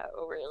wouldn't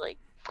know really.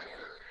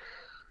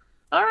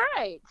 All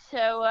right,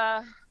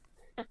 so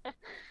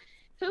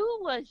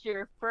who was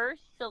your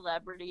first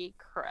celebrity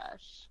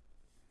crush?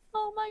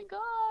 Oh my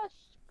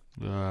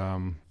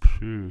gosh.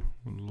 Phew,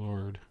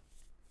 Lord,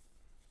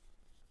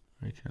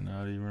 I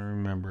cannot even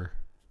remember.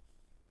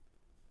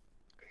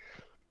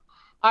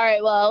 All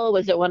right, well,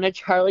 was it one of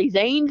Charlie's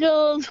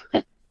Angels?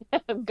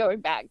 I'm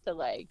going back to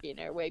way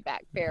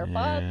back Farrah Yeah,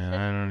 Fawcett.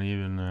 I don't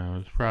even know.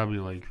 It's probably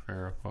like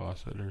Farrah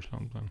Fawcett or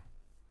something.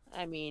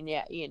 I mean,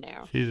 yeah,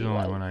 She's the she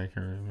only was. one I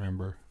can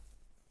remember.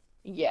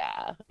 Yeah,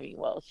 I mean,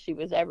 well, she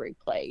was every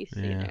place,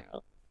 Yeah.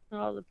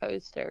 all the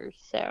posters.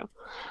 So,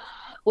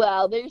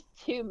 well, there's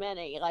too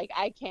many. Like,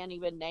 I can't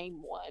even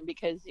name one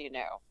because,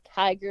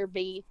 Tiger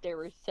Beat, there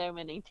were so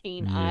many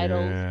teen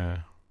idols. Yeah.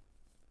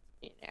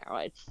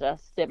 It's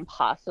just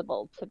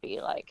impossible to be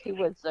like, who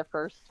was the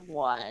first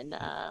one?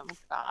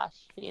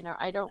 Gosh,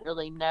 I don't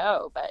really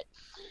know, but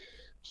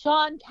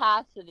Sean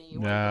Cassidy No,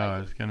 was like, I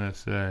was gonna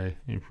say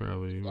you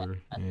probably yeah, were.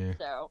 Yeah.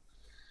 so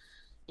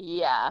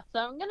yeah, so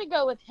I'm gonna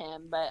go with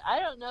him, but I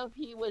don't know if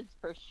he was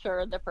for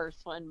sure the first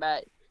one,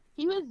 but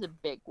he was a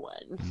big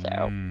one,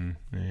 so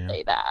Yeah.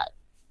 say that.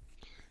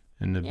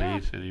 And the Yeah.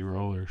 Bay City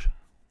Rollers.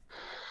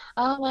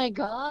 Oh my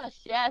gosh,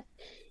 yes.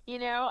 You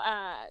know,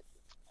 uh,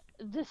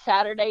 the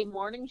Saturday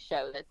morning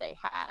show that they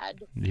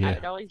had, I Yeah.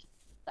 would always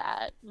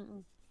that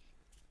and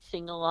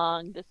sing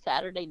along the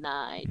Saturday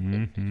night,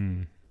 and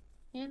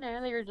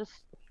Mm-hmm. they were just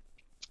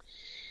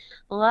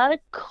a lot of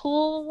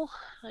cool.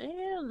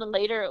 Yeah, and then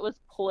later it was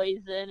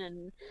Poison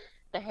and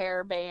the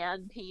hair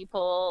band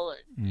people.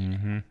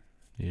 Mm-hmm.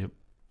 Yep.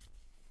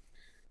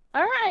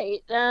 All right.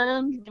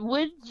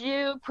 Would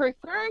you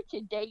prefer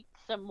to date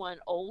someone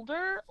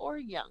older or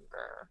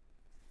younger?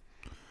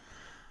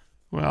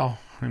 Well,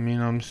 I mean,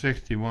 I'm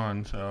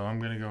 61, so I'm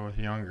gonna go with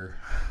younger.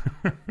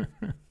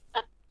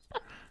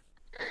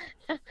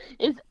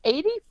 Is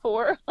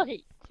 84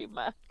 like too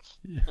much?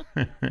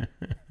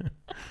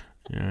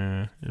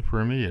 Yeah,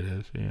 for me it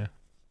is. Yeah.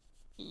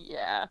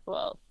 Yeah,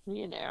 well,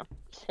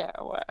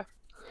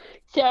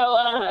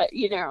 so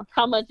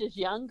how much is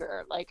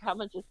younger? Like, how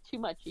much is too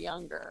much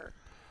younger?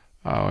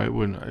 Oh, it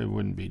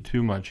wouldn't be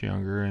too much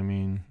younger. I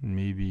mean,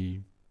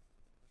 maybe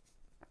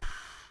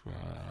uh,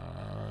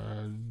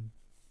 All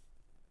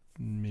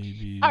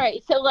maybe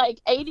right, so like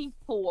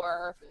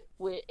 84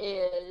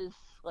 is,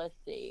 let's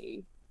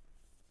see,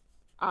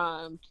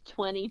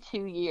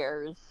 22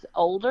 years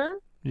older.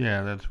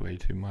 yeah, that's way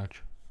too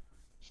much.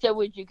 So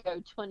would you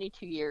go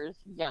 22 years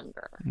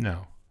younger?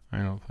 No, I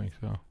don't think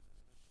so.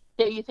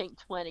 So you think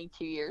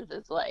 22 years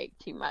is like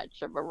too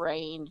much of a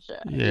range,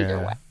 either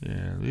Yeah, way?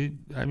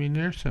 yeah. I mean,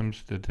 there's some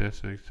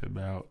statistics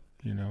about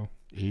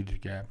age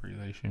gap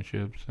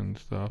relationships and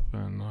stuff,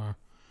 and I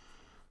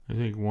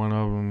think one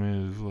of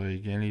them is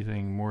like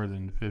anything more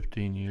than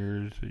 15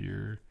 years,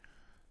 you're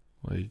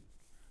like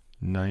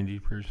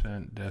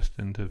 90%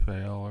 destined to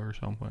fail or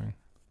something.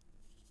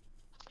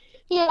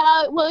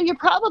 Yeah, well, you're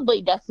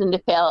probably destined to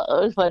fail.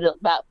 It was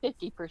about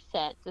 50%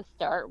 to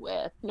start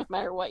with, no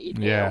matter what you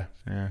do. Yeah,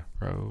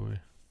 probably.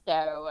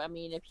 So, I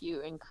mean, if you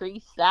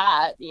increase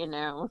that,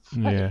 it's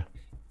like Yeah.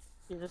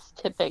 you're just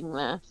tipping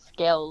the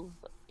scales,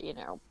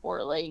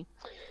 poorly.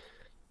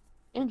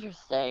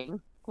 Interesting.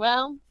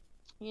 Well,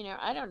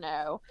 I don't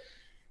know.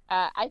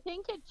 I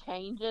think it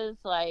changes,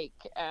 like,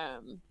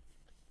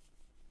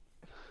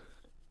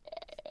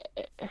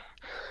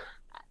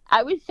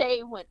 I would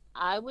say when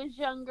I was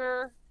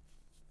younger,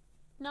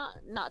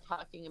 not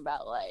talking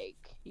about, like,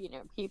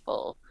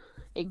 people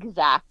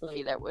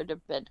exactly that would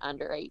have been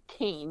under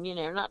 18,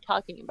 not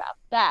talking about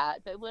that,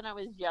 but when I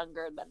was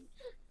younger than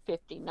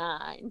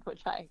 59,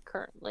 which I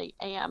currently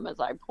am, as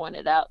I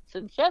pointed out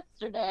since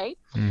yesterday,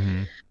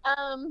 Mm-hmm.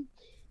 um,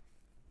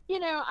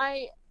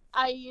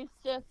 I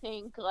used to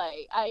think,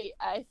 like,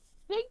 I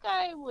think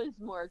I was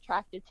more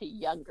attracted to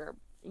younger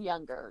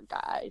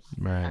guys.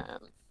 Right. Um,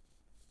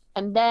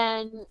 and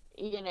then,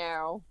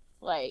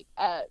 like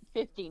at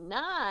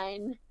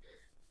 59,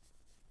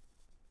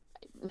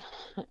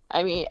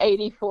 I mean,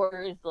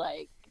 84 is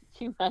like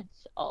too much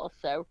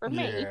also for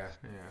me. Yeah,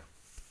 yeah.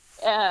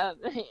 Um,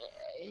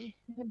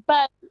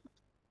 but,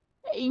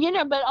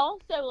 but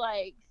also,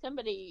 like,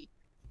 somebody,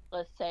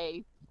 let's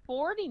say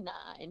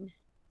 49.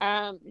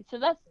 So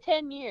that's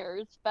 10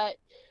 years, but,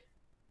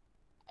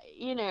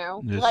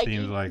 This like,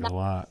 seems like a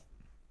lot.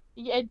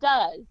 yeah, it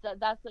does.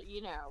 That's what,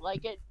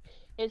 like,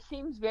 it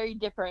seems very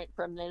different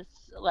from this,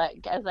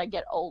 like, as I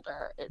get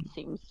older, it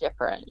seems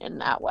different in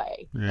that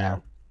way. Yeah,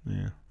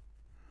 yeah.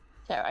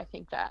 So I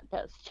think that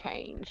does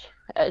change,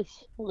 at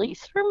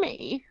least for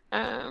me.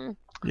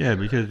 Yeah,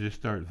 because you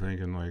start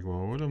thinking like,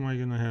 well, what am I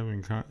going to have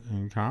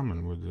in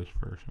common with this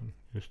person?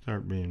 You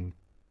start being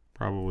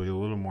probably a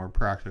little more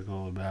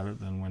practical about it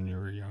than when you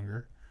were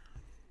younger.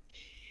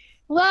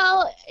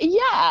 Well,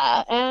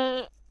 yeah,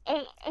 and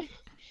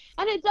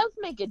it does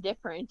make a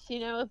difference,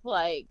 if,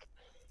 like,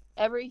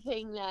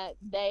 everything that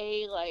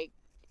they, like,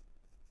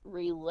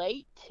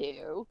 relate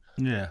to,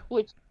 Yeah,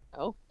 which,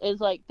 is,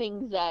 like,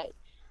 things that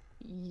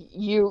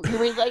you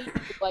relate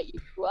to what you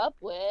grew up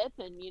with,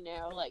 and,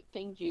 like,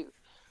 things you,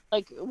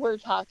 like, we're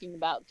talking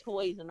about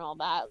toys and all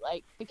that,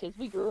 like, because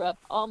we grew up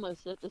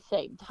almost at the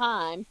same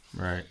time,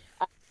 right.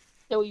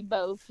 so we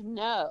both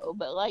know.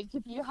 But, like,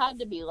 if you had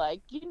to be,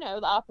 like, the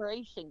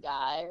operation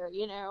guy, or,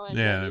 and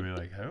Yeah, then they'd be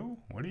like, who?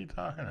 What are you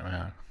talking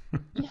about?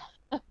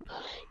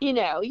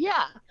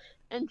 yeah.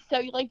 And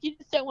so, like, you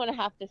just don't want to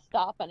have to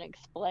stop and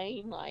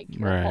explain, like, your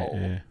Right, whole,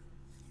 yeah.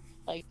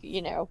 like,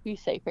 you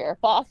say Farrah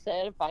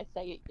Fawcett,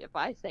 if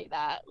I say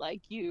that,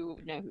 like, you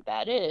know who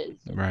that is.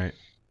 And Right.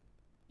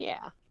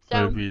 yeah. But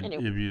So anyway,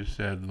 if you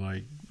said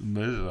like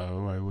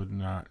Lizzo, I would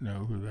not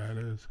know who that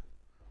is.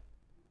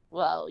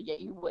 well, yeah,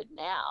 you would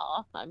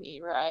now. I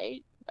mean,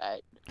 right?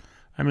 But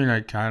I mean,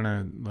 I kind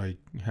of like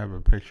have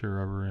a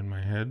picture of her in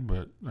my head,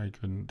 but I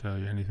couldn't tell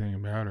you anything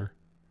about her.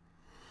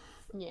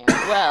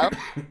 yeah, well,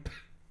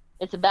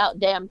 it's about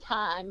damn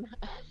time.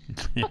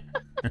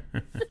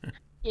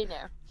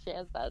 Yeah. She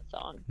has that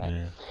song. But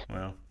Yeah.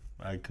 Well,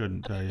 I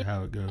couldn't tell you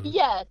how it goes.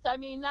 yes, I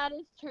mean, that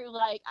is true.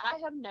 Like, I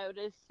have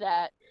noticed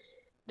that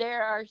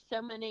there are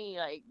so many,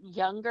 like,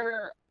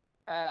 younger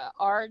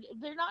art.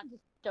 They're not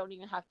just don't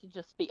even have to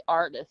just be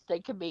artists. They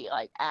could be,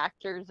 like,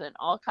 actors and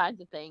all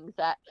kinds of things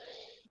that,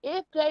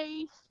 if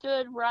they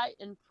stood right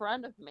in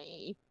front of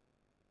me,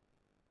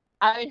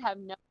 I would have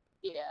no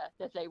idea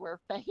that they were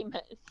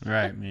famous.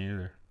 Right, me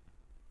either.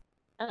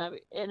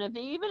 And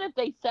even if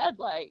they said,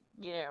 like,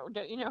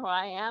 don't you know who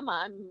I am?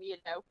 I'm,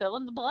 fill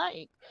in the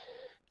blank.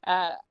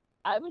 Uh,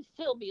 I would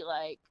still be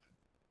like,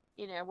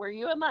 were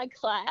you in my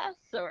class?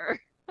 Or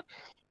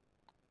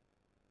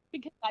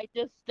because I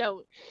just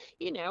don't,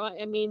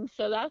 I mean,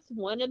 so that's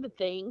one of the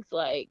things,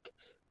 like,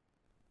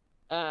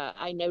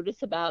 I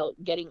notice about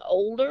getting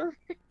older,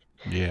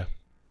 Yeah.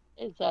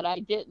 is that I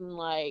didn't,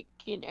 like,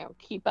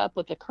 keep up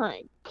with the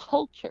current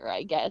culture,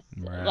 I guess,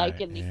 like, Right.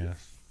 in the, Yeah.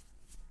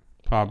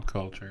 Pop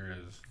culture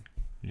is,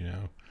 you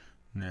know,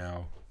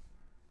 now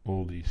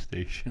oldie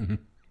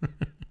station.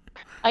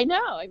 I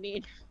know, I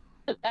mean,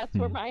 that's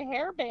where my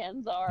hair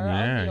bands are on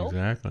Yeah, the old,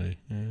 exactly.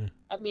 Yeah.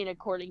 I mean,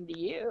 according to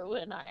you,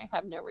 and I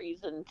have no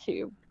reason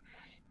to,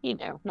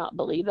 not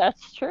believe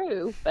that's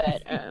true,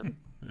 but,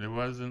 It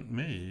wasn't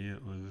me.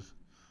 It was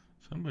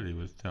somebody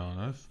was telling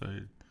us.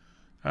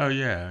 Oh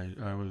yeah,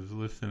 I was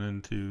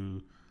listening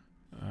to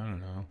I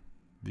don't know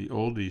the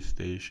oldie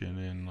station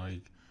and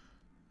like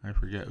I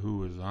forget who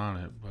was on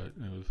it, but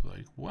it was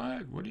like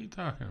what? What are you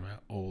talking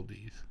about?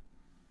 Oldies?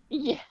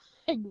 yeah,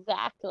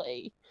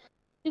 exactly.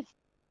 It's,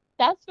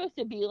 that's supposed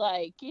to be,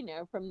 like,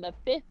 from the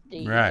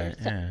 50s or Right? so.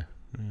 Yeah.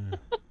 Yeah.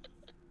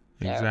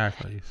 So,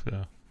 Exactly.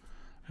 So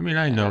I mean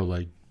I uh, know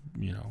like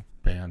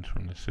bands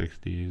from the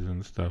 '60s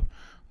and stuff.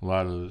 A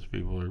lot of those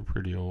people are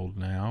pretty old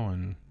now,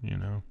 and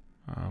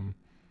um,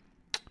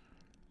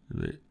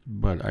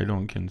 but I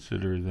don't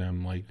consider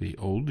them like the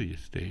oldie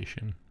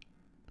station.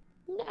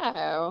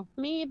 no,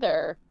 me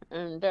either.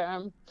 And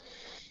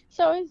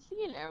so it's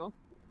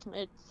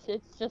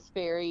just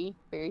very,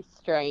 very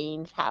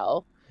strange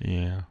how,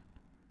 Yeah.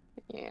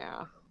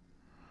 yeah.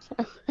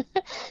 So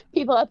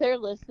people out there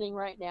listening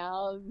right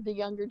now, the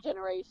younger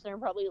generation, are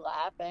probably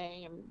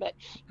laughing. But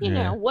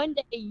Yeah. one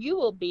day you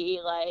will be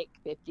like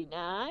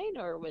 59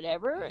 or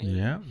whatever, and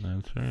Yeah,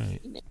 that's right.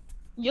 you know,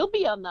 you'll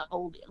be on the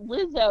old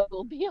Lizzo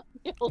will be on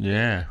the oldies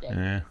Yeah, stage.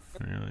 yeah,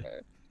 really.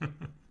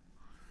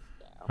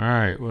 All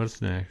right,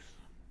 what's next?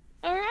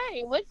 All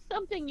right. What's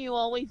something you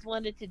always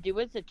wanted to do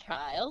as a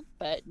child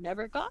but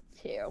never got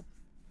to?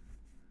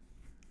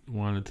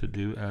 Wanted to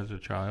do as a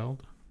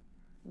child?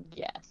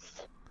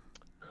 Yes.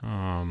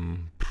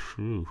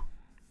 Phew.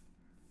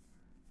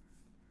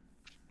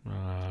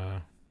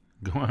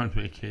 Go on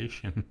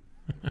vacation.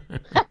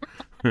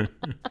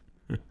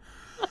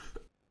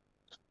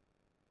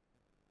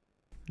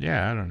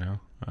 Yeah, I don't know.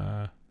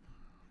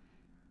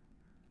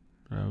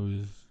 I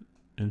was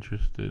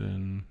interested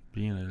in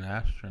being an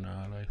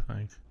astronaut, I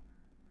think.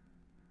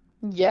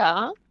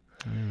 Yeah.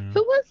 You know.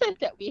 Who was it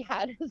that we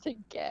had as a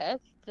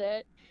guest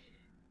that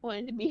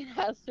wanted to be an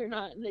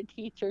astronaut and the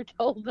teacher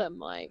told them,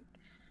 like,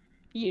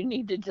 you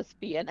need to just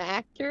be an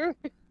actor?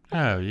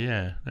 Oh,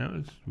 yeah. That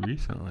was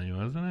recently,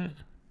 wasn't it?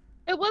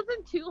 It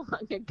wasn't too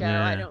long ago. I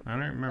Yeah. don't I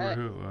don't remember uh,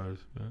 who it was,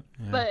 but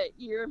yeah. but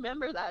you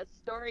remember that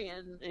story,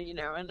 and in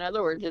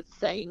other words, it's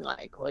saying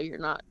like, well, you're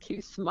not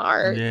too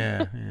smart.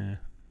 Yeah, yeah.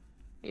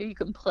 You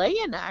can play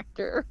an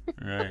actor.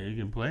 Right, you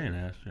can play an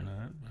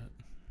astronaut,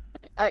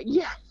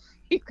 Yeah,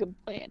 you can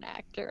play an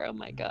actor. Oh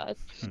my gosh.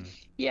 but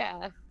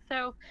Yeah.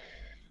 So,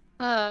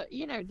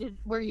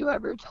 were you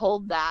ever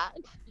told that?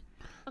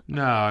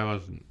 no, I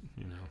wasn't.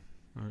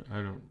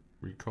 I don't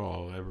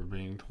recall ever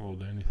being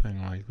told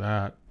anything like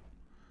that.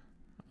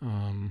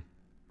 Um,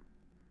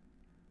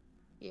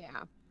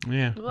 Yeah.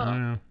 yeah, I Well,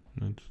 don't know.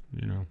 It's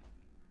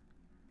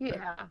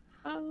yeah.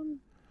 Um,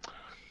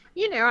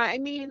 I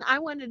mean, I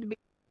wanted to be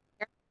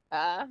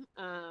I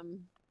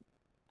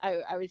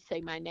would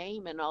say my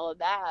name and all of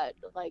that.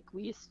 Like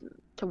we used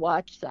to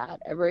watch that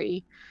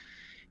every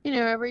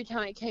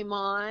time it came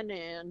on,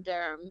 and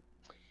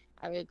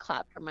I would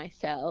clap for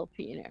myself,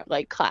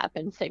 like clap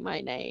and say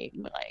my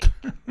name.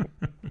 Like,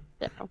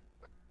 so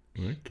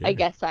I okay.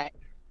 guess I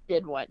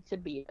did want to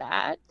be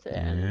that,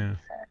 and Yeah.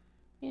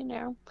 you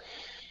know,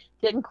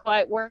 didn't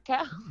quite work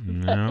out,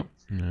 but No,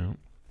 no.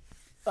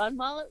 fun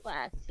while it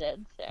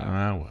lasted. So,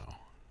 Ah, well.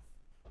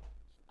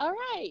 all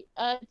right,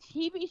 a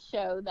TV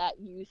show that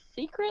you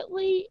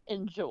secretly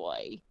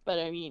enjoy, but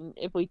I mean,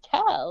 if we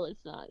tell,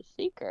 it's not a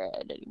secret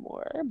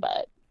anymore.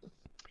 But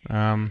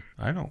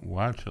I don't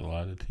watch a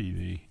lot of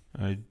TV.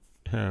 I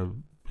have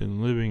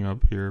been living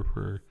up here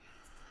for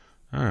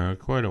I don't know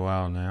quite a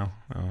while now.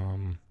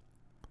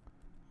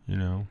 You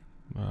know,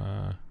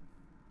 uh,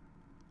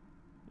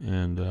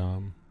 and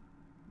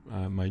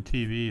my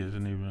TV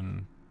isn't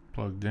even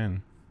plugged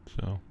in,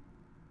 so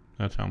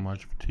that's how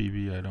much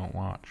TV I don't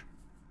watch.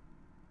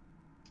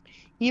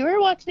 you were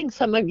watching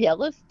some of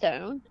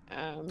Yellowstone.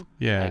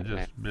 Yeah, I, I,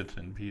 just bits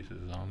and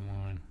pieces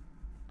online.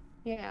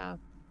 yeah.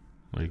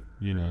 Like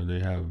they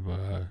have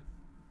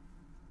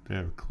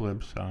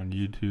clips on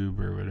YouTube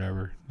or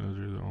whatever. Those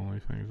are the only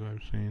things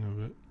I've seen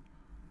of it.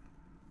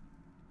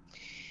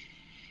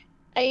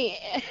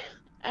 I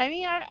I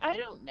mean I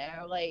don't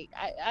know. Like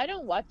I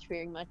don't watch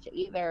very much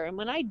either. And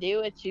when I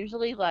do it's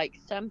usually like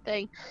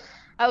something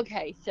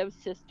okay, so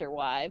Sister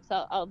Wives.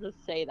 I'll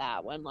just say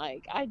that one.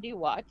 Like I do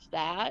watch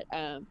that.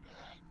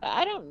 But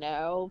I don't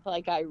know if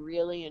like I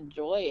really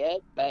enjoy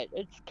it, but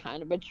it's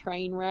kind of a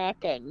train wreck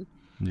and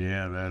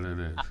Yeah, that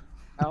it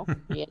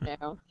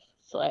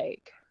it's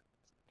like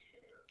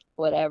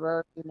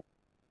whatever.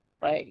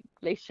 Like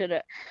they should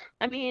have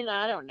I mean,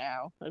 I don't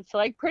know. It's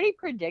like pretty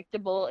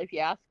predictable if you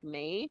ask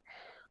me.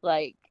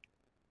 Like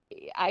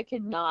I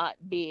could not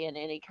be in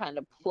any kind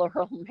of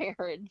plural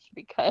marriage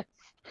because,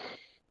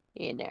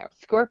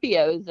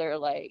 Scorpios are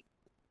like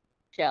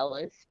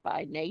jealous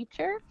by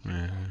nature.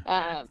 is.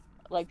 Um,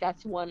 like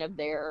that's one of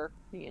their,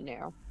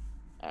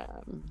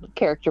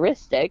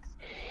 characteristics.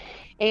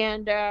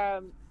 And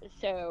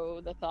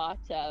so the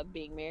thoughts of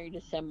being married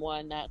to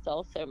someone that's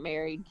also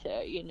married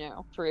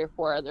to, three or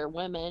four other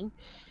women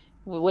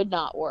would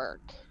not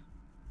work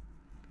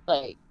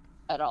like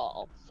at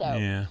all. So,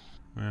 Yeah.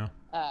 Well.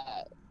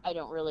 uh, I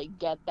don't really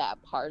get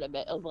that part of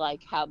it of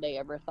like how they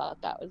ever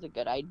thought that was a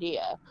good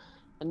idea.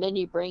 And then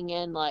you bring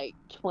in like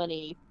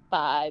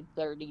 25,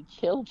 30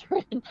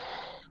 children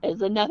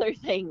is another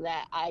thing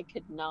that I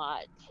could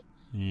not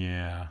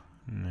Yeah.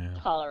 No.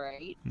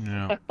 tolerate.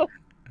 No. So,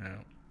 No.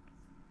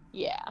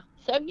 yeah.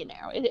 So,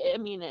 I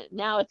mean,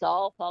 now it's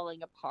all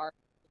falling apart.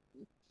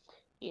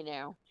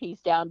 He's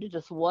down to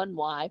just one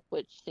wife,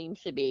 which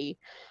seems to be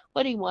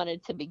what he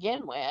wanted to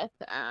begin with.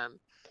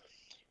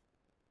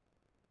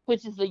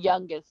 Which is the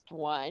youngest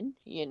one.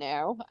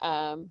 So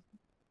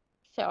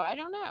I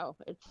don't know.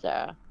 It's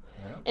Well,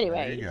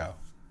 there you anyways, go.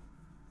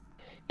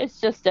 it's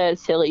just a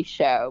silly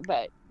show,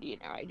 but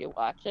I do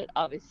watch it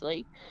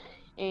obviously,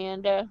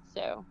 and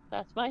so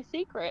that's my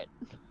secret,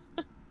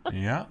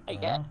 Yeah. I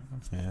guess.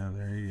 Well. Yeah.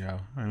 There you go.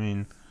 I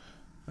mean,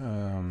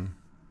 um,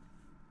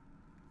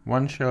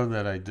 one show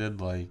that I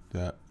did like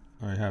that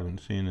I haven't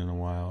seen in a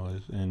while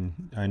is, and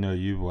I know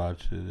you've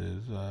watched it,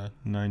 is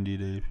 90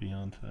 Day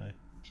Fiance.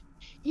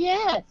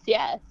 Yes,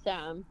 yes.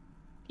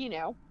 You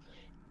know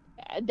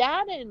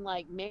that and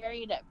like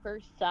Married at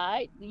First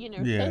Sight.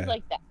 Shows Yeah.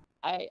 like that.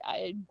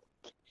 I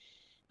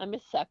I'm a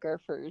sucker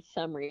for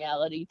some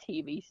reality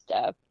TV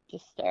stuff.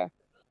 Just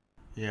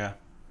Yeah.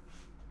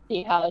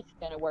 see how it's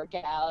going to work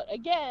out.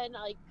 Again,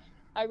 like,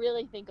 I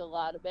really think a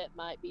lot of it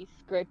might be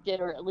scripted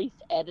or at least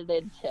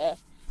edited to, you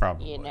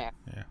Probably. know,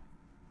 Yeah.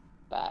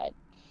 but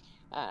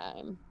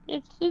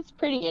it's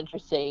pretty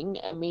interesting.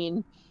 I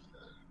mean,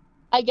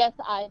 I guess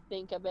I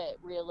think of it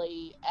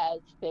really as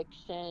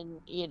fiction,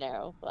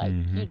 like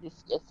Mm-hmm. you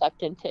just get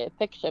sucked into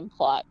fiction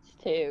plots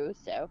too.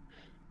 So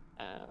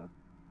uh,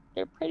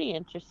 they're pretty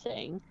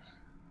interesting.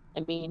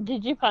 I mean,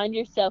 did you find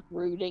yourself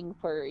rooting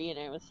for,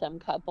 some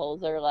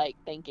couples are like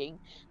thinking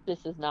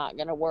this is not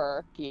going to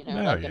work, Oh like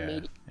yeah.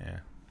 immediately? Yeah.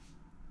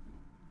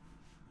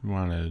 You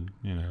want to,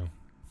 you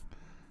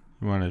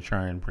want to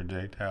try and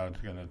predict how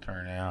it's going to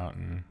turn out,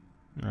 and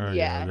oh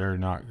yeah, Yeah. they're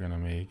not going to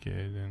make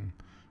it, and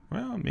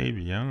well,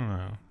 maybe I don't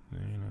know.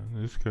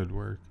 This could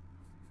work.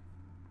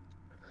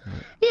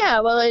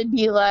 Yeah, well, it'd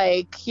be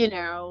like,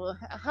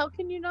 how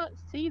can you not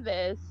see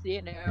this?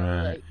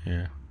 Right. Like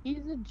Yeah.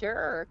 he's a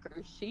jerk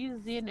or she's,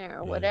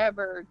 Yeah.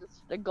 whatever,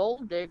 just a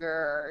gold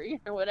digger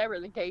or, whatever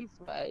the case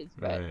was.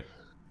 But Right.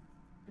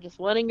 just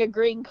wanting a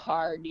green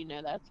card,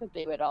 that's what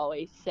they would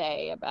always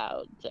say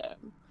about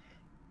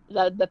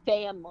the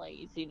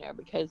families,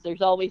 because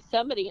there's always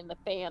somebody in the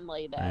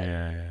family that,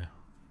 Yeah.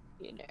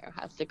 Yeah.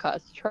 has to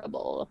cause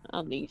trouble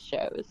on these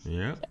shows.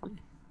 Yeah. So,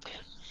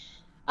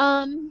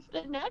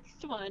 the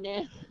next one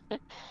is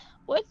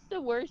what's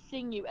the worst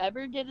thing you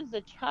ever did as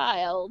a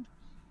child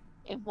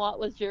and what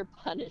was your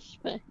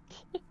punishment?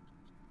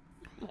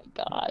 My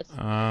gosh.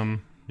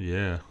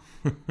 Yeah.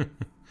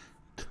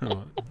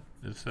 so,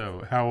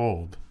 so, how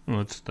old?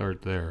 Let's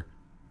start there.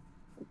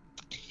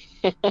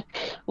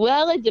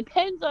 Well, it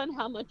depends on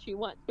how much you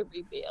want to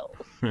reveal.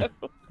 So.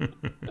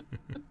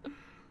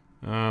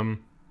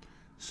 um,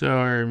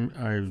 so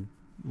I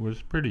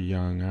was pretty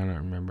young. I don't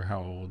remember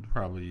how old.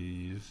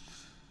 Probably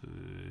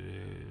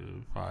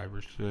 5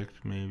 or 6,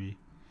 maybe.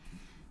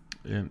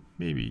 And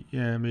maybe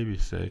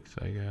 6,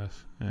 I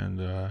guess.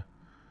 And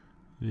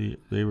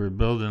they were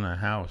building a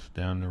house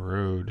down the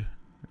road,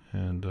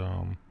 and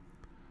uh,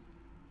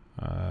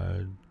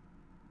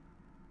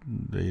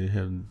 they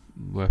had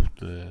left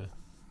the.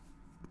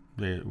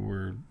 They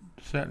were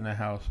setting the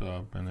house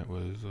up, and it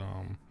was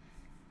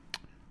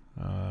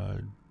uh,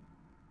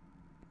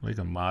 like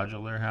a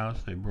modular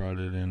house. They brought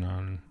it in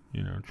on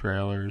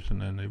trailers,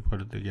 and then they put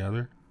it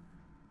together,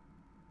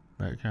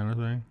 that kind of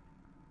thing.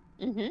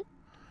 Mhm.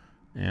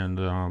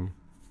 And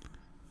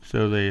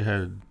so they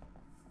had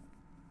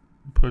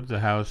put the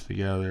house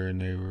together, and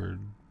they were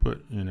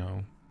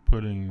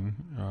putting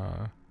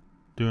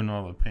doing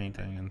all the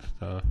painting and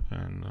stuff,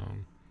 and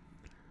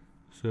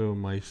so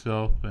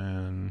myself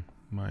and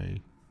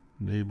my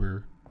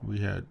neighbor,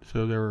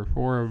 so there were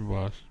 4 of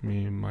us,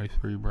 me and my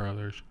 3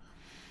 brothers,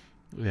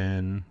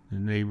 and the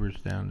neighbors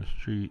down the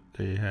street,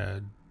 they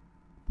had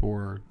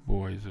 4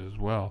 boys as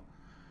well,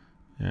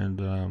 and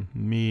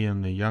me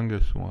and the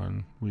youngest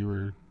one, we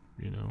were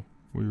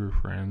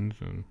friends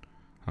and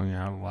hung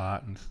out a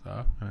lot and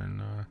stuff, and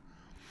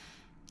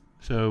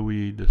so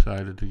we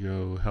decided to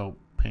go help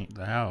paint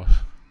the house.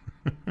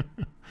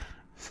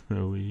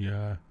 So we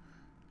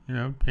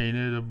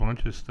painted a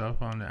bunch of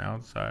stuff on the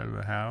outside of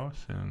the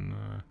house, and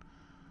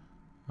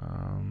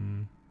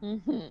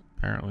Mhm.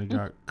 apparently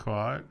got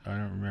caught. I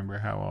don't remember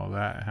how all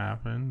that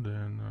happened,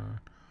 and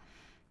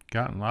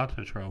got in lots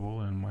of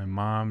trouble. And my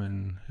mom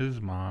and his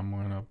mom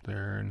went up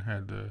there and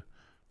had to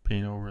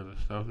paint over the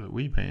stuff that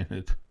we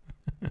painted.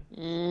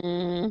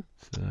 Mm,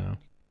 So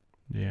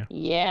yeah.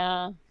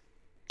 yeah.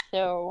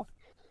 So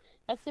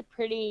that's a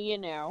pretty,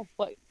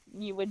 what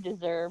you would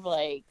deserve.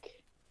 Like,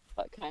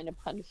 what kind of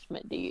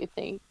punishment do you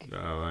think?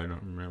 Oh, I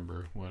don't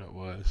remember what it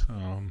was.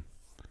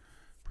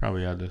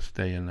 Probably had to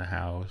stay in the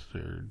house,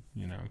 or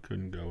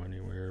couldn't go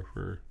anywhere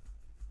for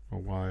a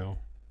while.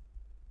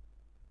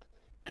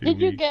 two Did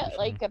you weeks or get something.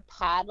 like a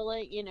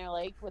paddling,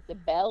 like with a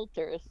belt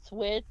or a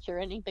switch or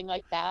anything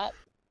like that?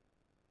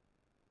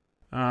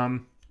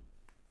 Um,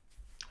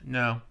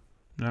 no,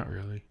 not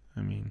really.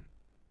 I mean,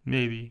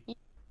 maybe.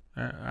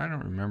 I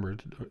don't remember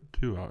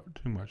too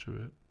much of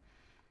it.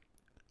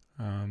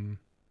 Um,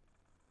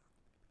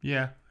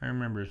 yeah, I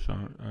remember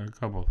a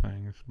couple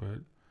things, but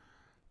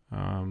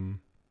um,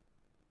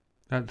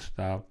 that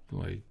stopped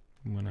like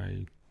when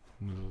I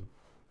was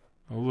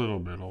a little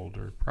bit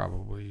older.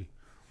 Probably,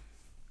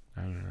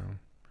 I don't know,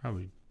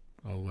 probably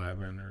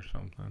 11 or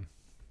something.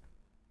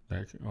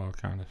 That all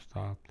kind of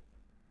stopped.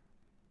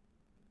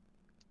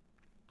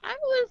 I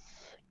was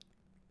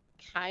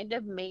kind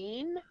of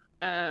mean,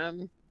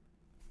 um,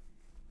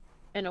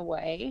 in a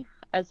way,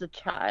 as a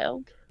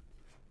child.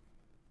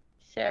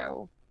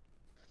 So,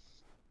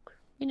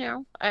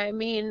 I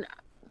mean,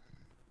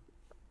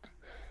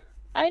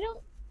 I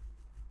don't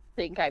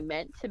think I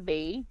meant to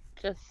be.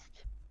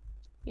 Just,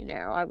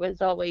 I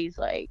was always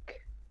like,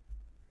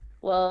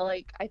 well,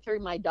 like I threw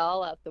my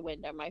doll out the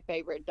window, my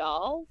favorite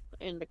doll,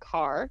 in the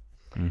car,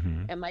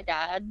 Mm-hmm. and my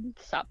dad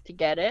stopped to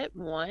get it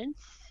once,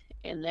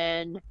 and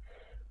then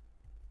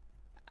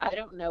I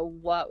don't know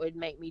what would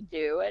make me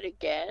do it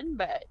again,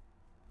 but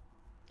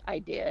I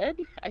did.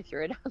 I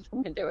threw it out the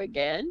window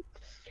again,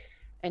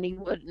 and he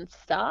wouldn't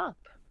stop.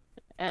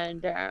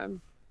 and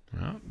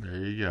Well, there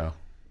you go.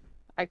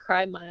 I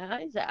cried my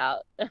eyes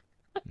out.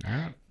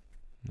 Yeah,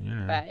 you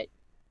know. But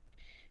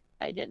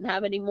I didn't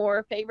have any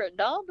more favorite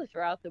doll to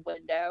throw out the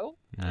window.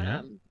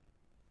 Yeah,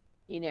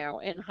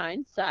 In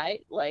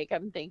hindsight, like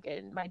I'm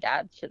thinking my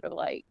dad should have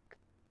like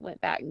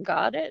went back and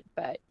got it,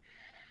 but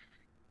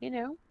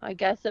I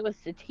guess it was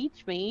to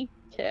teach me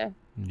to,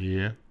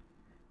 yeah,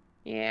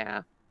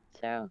 yeah.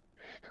 So,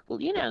 well,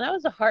 that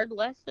was a hard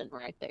lesson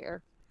right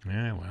there.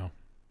 yeah. Well,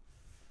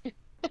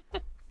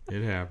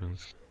 it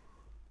happens.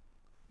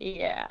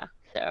 Yeah.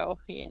 So,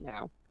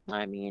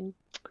 I mean,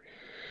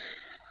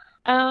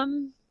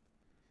 um,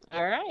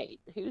 all right.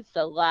 Who's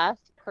the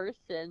last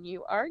person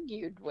you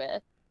argued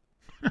with?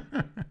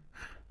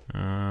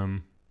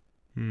 um,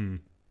 hmm.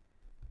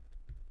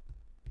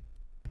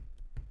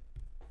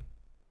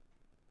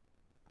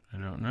 I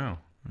don't know.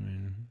 I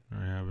mean,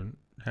 I haven't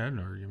had an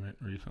argument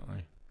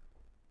recently.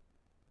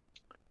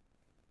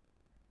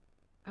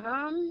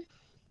 Um,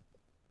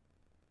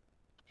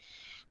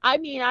 I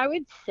mean, I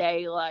would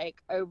say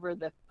like over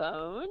the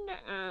phone,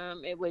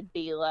 it would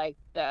be like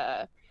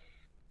the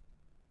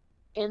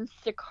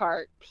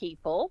Instacart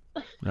people.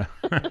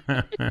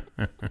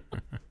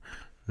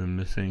 The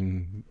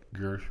missing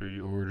grocery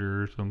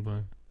order or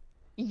something.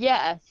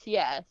 Yes,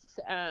 yes.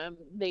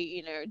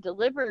 They,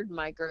 delivered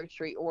my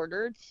grocery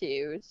order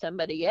to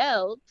somebody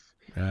else,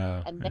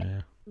 Oh, and then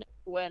yeah.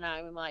 when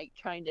I'm like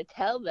trying to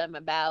tell them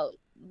about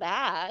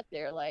that,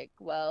 they're like,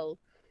 "Well,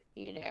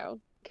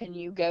 can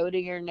you go to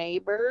your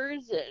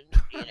neighbors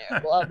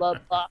and blah blah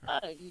blah."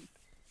 And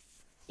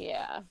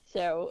yeah,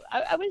 so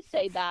I would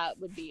say that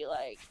would be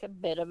like a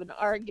bit of an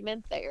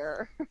argument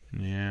there.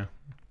 Yeah.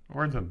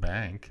 Or the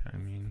bank. I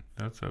mean,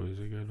 that's always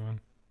a good one.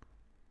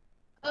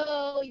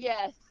 Oh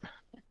yes.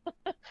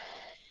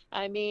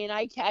 I mean,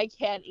 I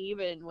can't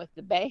even with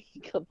the bank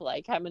of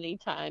like how many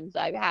times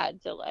I've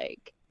had to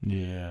like,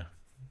 Yeah.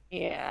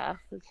 yeah,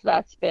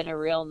 that's been a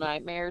real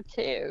nightmare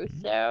too.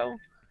 So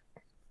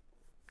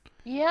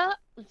yeah,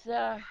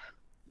 so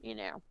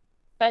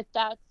but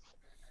that's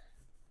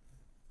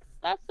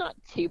not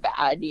too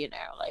bad.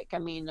 Like I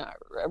mean,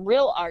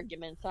 real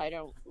arguments I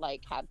don't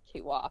like have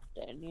too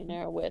often.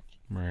 With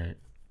Right.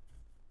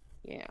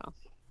 yeah.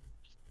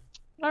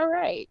 All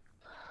right.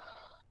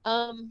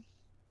 Um,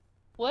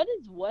 what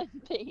is one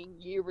thing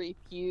you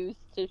refuse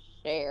to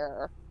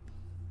share?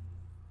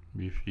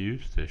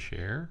 Refuse to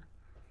share?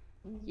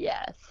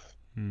 Yes.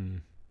 Hmm.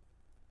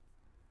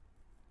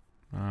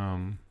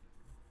 Um,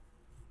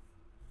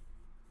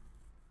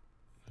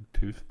 a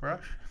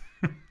toothbrush?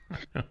 I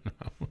don't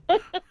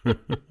know.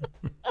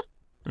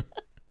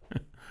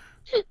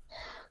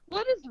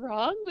 What is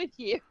wrong with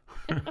you?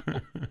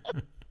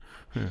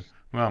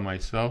 Well, my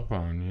cell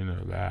phone, you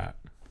know that.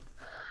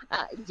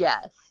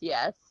 Yes,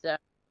 yes.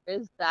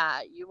 Is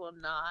that you will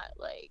not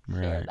like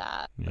share Right.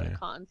 that at a Yeah.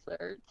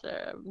 concert?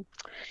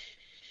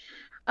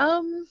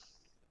 Um,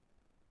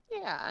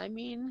 yeah. I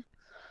mean,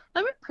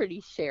 I'm a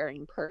pretty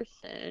sharing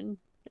person.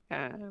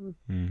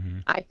 Mm-hmm.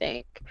 I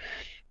think,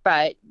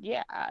 but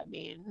yeah, I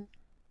mean,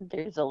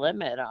 there's a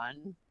limit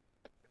on.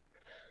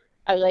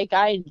 I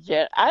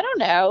don't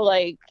know,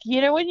 like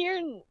when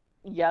you're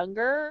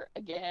younger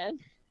again,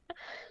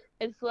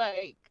 it's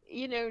like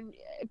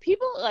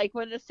people like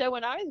when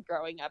I was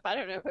growing up, I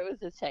don't know if it was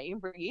the same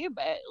for you,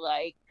 but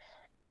like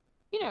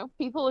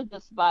people would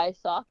just buy a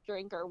soft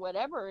drink or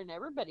whatever, and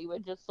everybody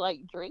would just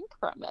like drink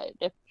from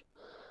it.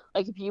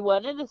 If you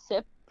wanted a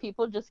sip,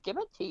 people just give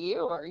it to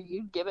you, or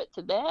you'd give it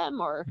to them,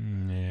 or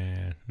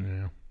Yeah.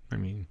 No. I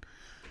mean,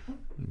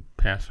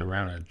 pass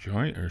around a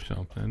joint or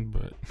something,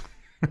 but.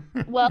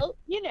 well,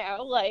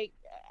 like,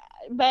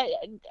 but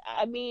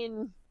I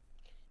mean,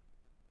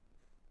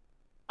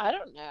 I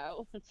don't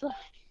know. It's like,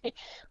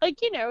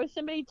 if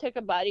somebody took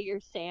a bite of your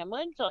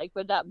sandwich, like,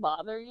 would that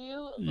bother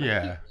you? Like,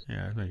 Yeah.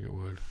 Yeah, I think it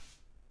would.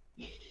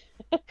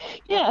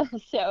 yeah.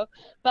 So,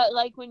 but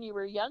like when you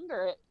were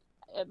younger,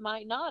 it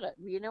might not have.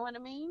 You know what I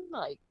mean?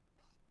 Like,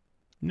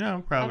 No,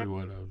 I probably don't.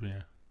 would have,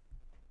 yeah.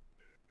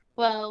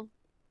 Well,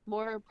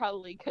 more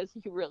probably because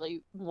you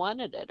really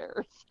wanted it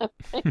or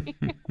something.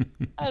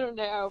 I don't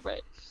know,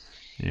 but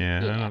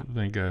Yeah, I yeah. don't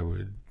think I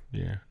would.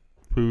 Yeah.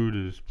 Food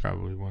is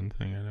probably one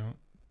thing I don't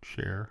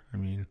share. I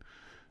mean,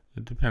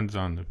 it depends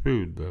on the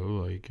food, though.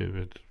 Like, if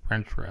it's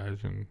french fries,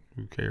 and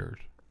who cares?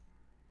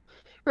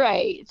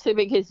 Right. So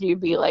because you'd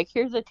be like,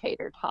 here's a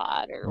tater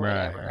tot or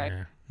Right, whatever. I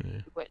yeah,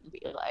 yeah. wouldn't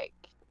be like,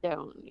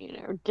 don't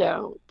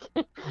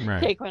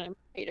Right, take one of my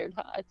tater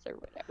tots or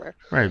whatever.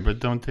 right, but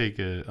don't take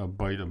a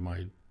bite of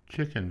my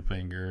chicken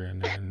finger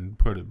and then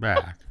put it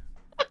back.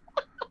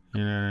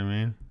 You know what I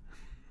mean?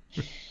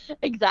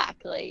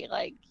 Exactly.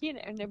 Like,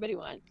 nobody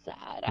wants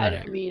that. I don't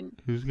Right. I mean,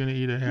 Who's going to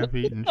eat a half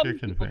maybe eaten some chicken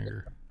people do.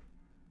 finger?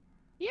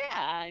 Yeah,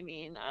 I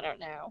mean, I don't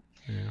know.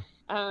 Yeah.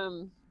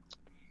 Um,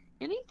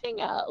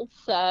 anything else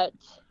that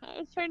I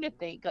was trying to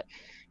think. Like,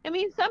 I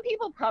mean, some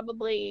people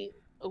probably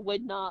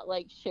would not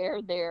like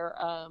share their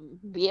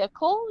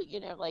vehicle,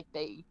 like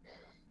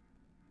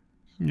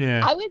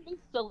Yeah, I would be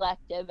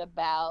selective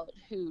about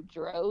who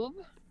drove.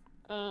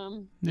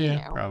 Um, you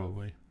yeah, know,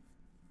 probably.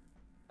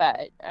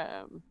 but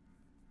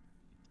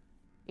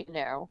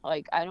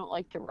like I don't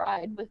like to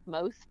ride with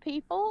most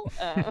people.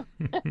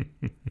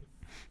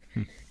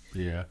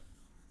 Yeah.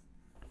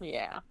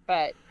 Yeah,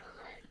 but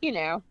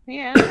yeah.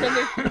 So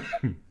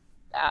there's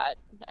that.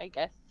 I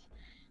guess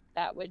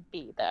that would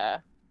be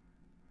the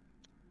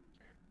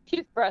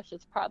toothbrush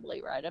is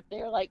probably right up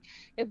there. Like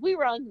if we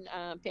were on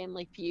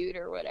Family Feud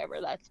or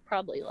whatever, that's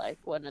probably like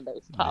one of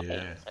those top Yeah.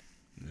 answers.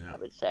 Yeah. I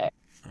would say.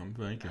 I'm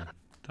thinking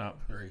top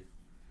three.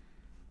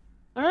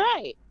 All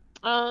right.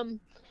 Um,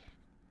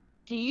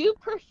 do you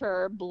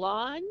prefer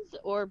blondes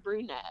or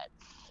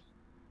brunettes?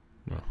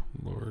 Oh,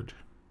 Lord.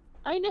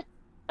 I know.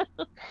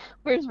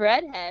 Where's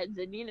redheads,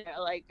 and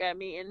like I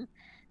mean,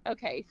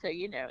 okay, so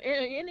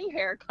any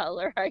hair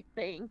color I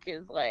think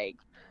is like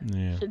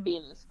Yeah. should be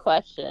in this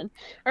question,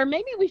 or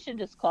maybe we should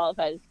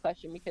disqualify this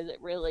question because it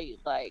really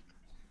like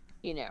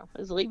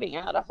is leaving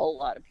out a whole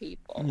lot of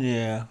people.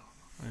 Yeah.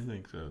 I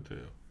think so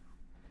too.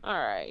 All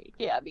right,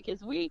 yeah,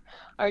 because we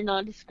are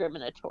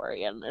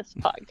non-discriminatory in this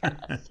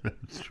podcast.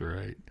 That's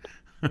right.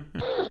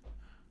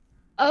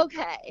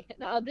 Okay,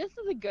 now this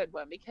is a good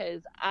one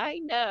because I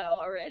know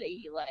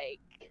already, like,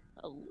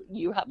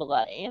 you have a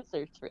lot of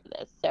answers for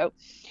this. So,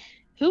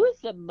 who is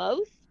the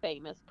most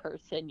famous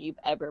person you've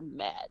ever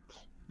met?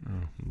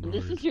 Oh, And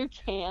this Lord. is your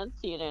chance,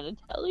 to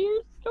tell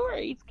your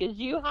stories because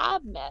you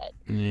have met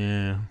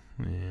Yeah.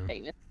 Yeah.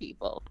 famous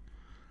people.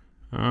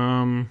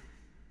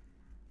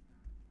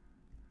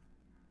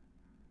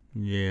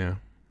 Yeah.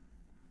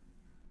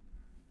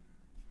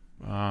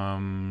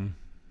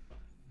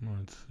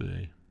 Let's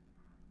see.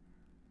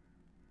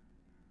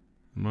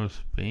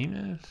 Most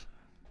famous?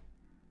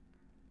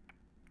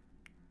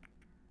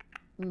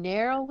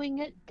 Narrowing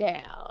it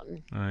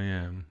down. I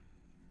am.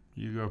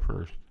 You go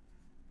first.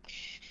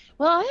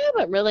 Well, I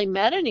haven't really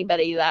met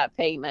anybody that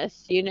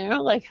famous,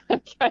 like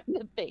I'm trying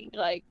to think,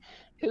 like,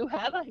 who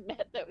have I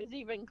met that was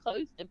even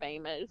close to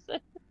famous?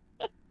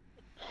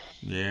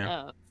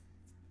 Yeah.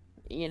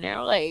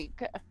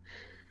 Like,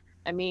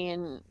 I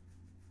mean,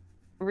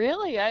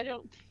 really,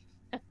 um,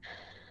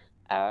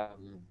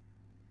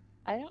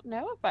 I don't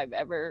know if I've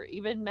ever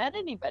even met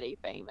anybody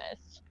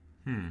famous.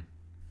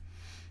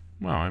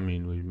 Well, I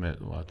mean, we've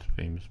met lots of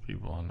famous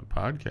people on the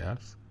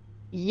podcast.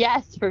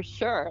 Yes, for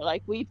sure.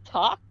 Like we've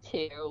talked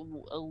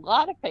to a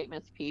lot of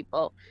famous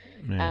people.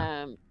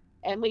 Yeah.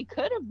 And we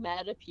could have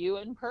met a few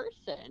in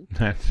person.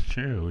 That's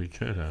true. We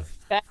could have.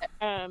 But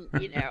and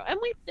we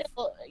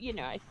still,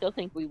 I still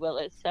think we will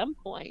at some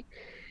point.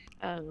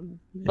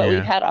 But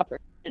we've had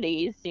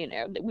opportunities,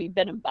 that we've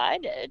been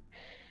invited.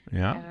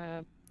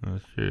 Yeah.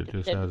 That's true. It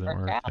just hasn't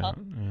worked out.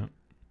 Yeah.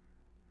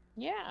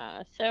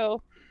 Yeah.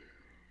 So,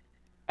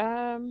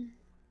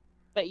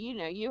 but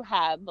you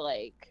have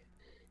like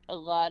a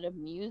lot of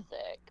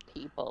music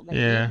people.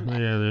 Yeah.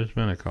 There's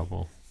been a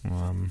couple.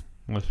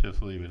 Let's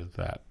just leave it at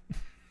that.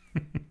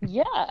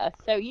 Yeah.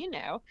 So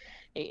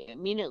I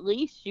mean, at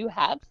least you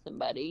have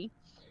somebody.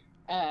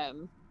 I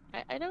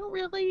don't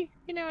really,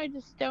 I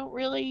just don't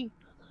really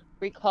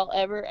recall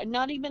ever,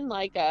 not even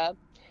like a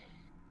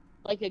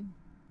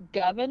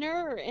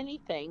governor or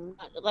anything,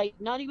 like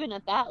not even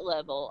at that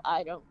level.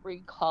 I don't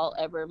recall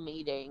ever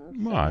meeting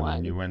someone. Well, I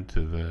mean, you went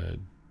to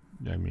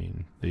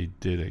they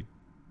did a.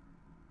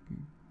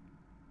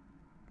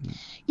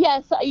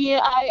 Yes,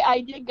 yeah,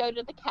 I did go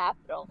to the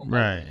Capitol.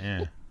 Right,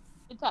 yeah.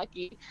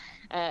 Kentucky,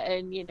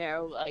 and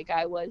like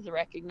I was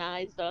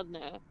recognized on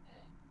the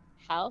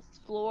House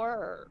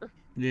floor.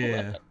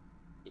 Yeah.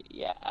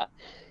 Yeah.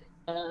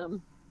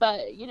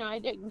 But I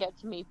didn't get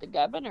to meet the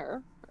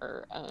governor.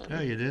 Or Oh,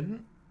 you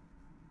didn't?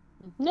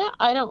 No,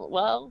 I don't.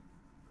 Well,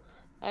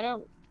 I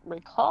don't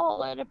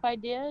recall it if I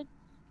did.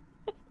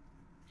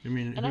 You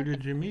mean, who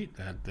did you meet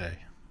that day?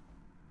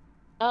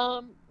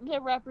 The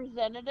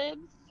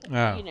representatives. Oh,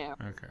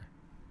 okay.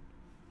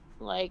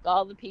 Like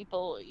all the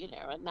people,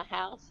 in the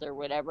House or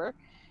whatever,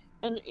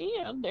 and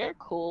they're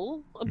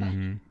cool.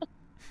 Mm-hmm.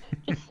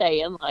 Just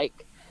saying,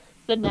 like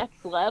the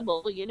next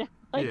level, like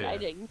Yeah, I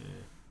didn't.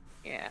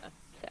 Yeah.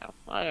 So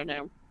I don't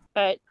know,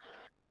 but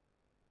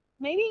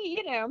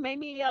maybe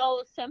maybe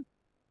I'll some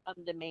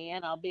come to me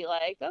and I'll be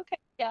like, okay,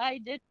 yeah, I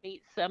did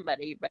meet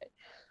somebody, but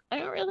I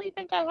don't really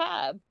think I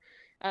have.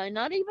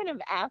 Not even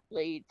of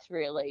athletes,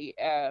 really.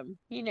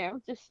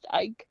 Just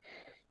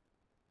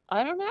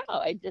I don't know.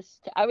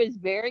 I was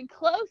very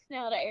close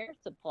now to Air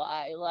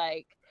Supply.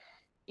 Like,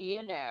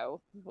 I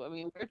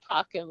mean, we're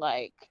talking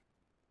like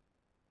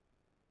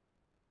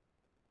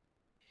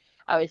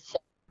I was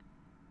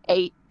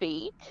 8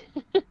 feet.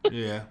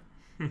 Yeah.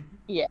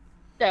 Yeah.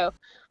 So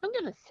I'm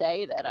gonna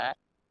say that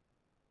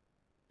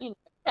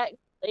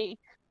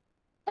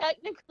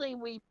technically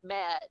we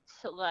met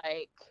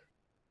like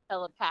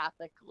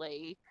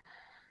telepathically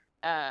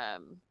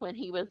when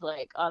he was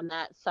like on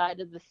that side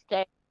of the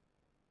stage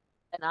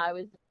and I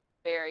was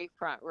very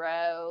front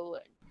row.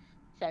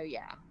 So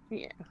yeah,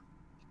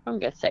 I'm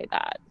gonna say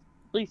that.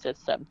 At least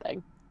it's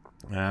something.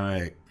 All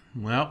right.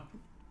 Well,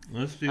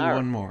 let's do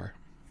one more.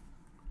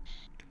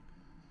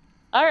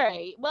 All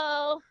right.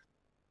 Well,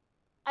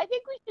 I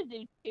think we should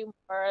do two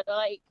more.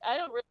 Like, I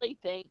don't really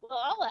think. Well,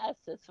 I'll ask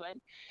this one.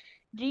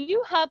 Do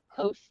you have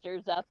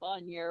posters up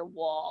on your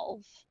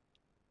walls?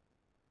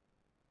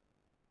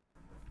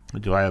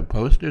 Do I have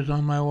posters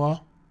on my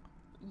wall?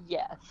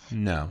 Yes.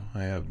 No,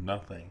 I have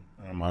nothing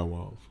on my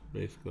walls,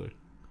 basically.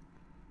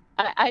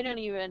 I don't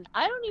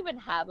even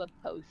have a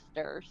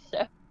poster,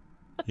 so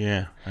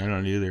Yeah, I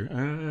don't either.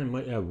 I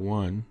might have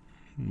one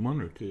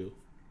or two.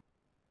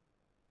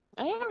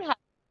 I don't have.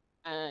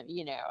 I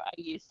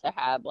used to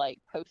have like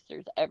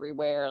posters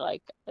everywhere,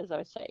 like as I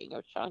was saying,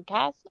 of Sean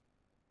Cass,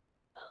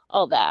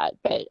 all that.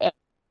 But I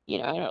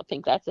don't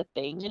think that's a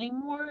thing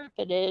anymore. If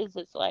it is,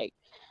 it's like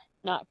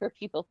not for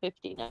people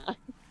 59.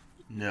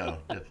 No,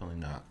 definitely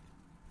not.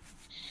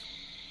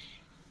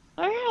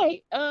 All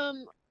right.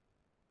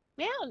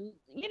 Man,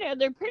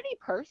 they're pretty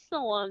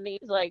personal on these.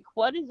 Like,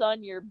 what is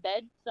on your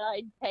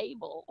bedside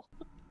table?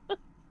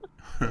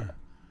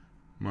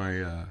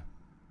 my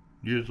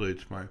Usually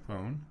it's my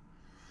phone,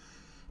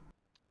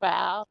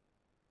 Wow.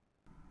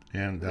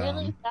 and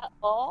Really? Is that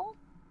all?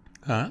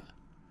 huh?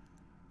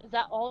 Is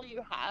that all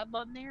you have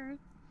on there?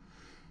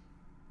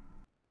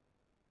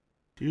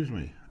 Excuse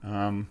me.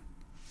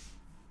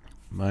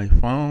 My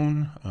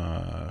phone,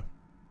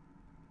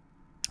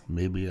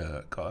 maybe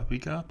a coffee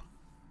cup.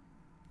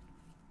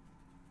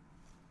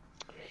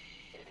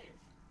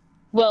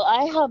 Well,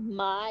 I have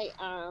my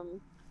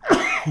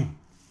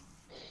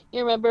you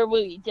remember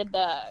we did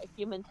the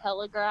Human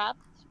Telegraph,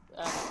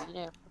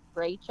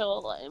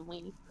 Rachel, and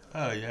we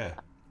Oh yeah,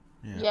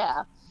 yeah.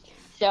 yeah.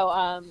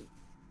 So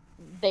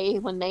they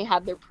when they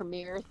had their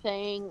premiere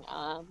thing,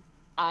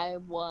 I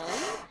won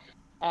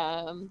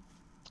um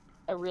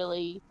a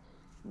really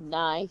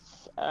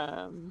nice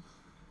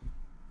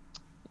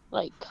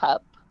like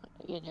cup,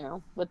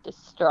 with the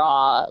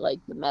straw, like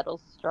the metal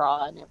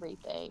straw and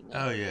everything, and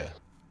Oh yeah.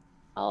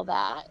 all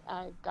that.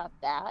 I've got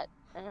that.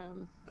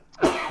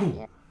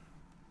 Yeah,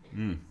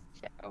 Mm.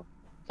 so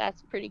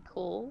that's pretty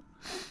cool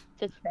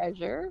to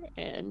treasure.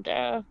 And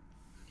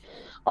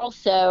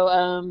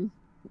also,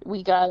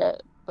 we got a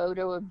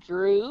photo of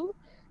Drew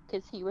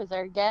because he was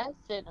our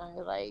guest, and I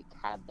like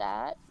have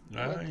that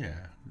Oh with.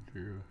 yeah.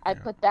 True. I Yeah.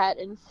 put that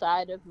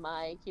inside of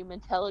my Human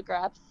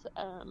Telegraph's,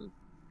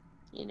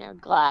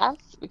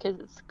 glass because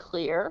it's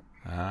clear.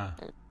 Ah.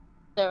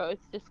 So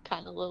it's just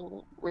kind of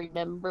little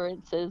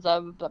remembrances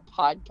of the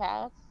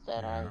podcast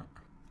that I Yeah.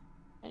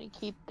 kind of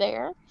keep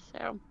there.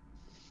 So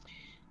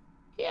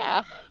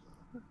yeah,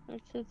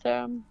 which is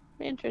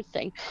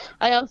interesting.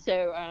 I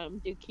also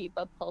do keep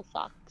a pulse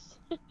ox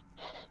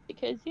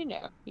because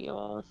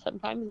you'll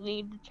sometimes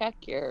need to check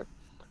your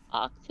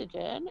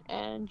oxygen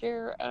and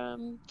your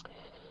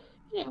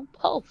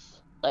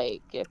pulse,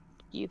 like if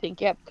you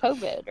think you have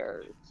COVID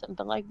or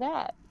something like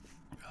that.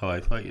 Oh, I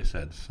thought you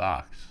said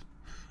socks.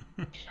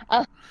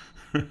 Uh,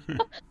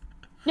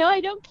 no, I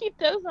don't keep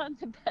those on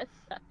the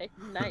bedside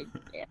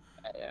nightstand.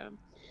 But,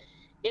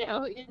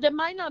 that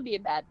might not be a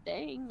bad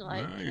thing.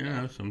 Like,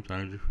 Well,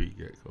 sometimes your feet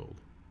get cold.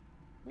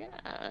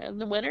 yeah, in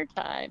the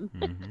wintertime.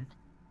 Mm-hmm.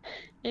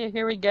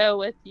 Here we go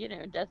with,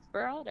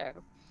 Desperado.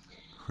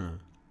 Huh.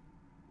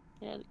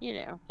 And,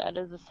 that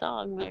is a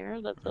song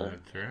there. That's right.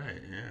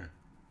 Yeah.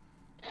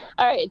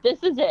 All right,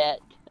 this is it.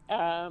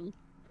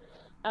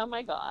 Oh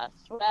my gosh.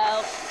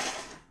 Well,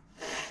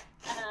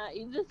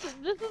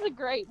 this is a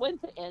great one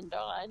to end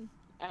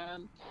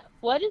on.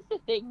 What is the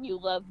thing you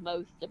love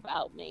most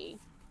about me?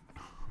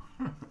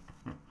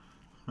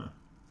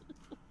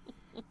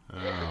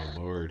 Oh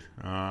Lord.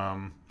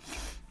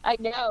 I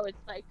know, it's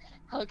like,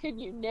 how can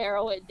you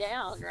narrow it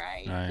down,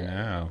 right? I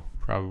know.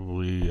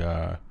 Probably.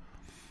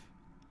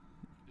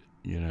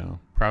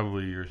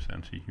 Probably your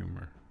sense of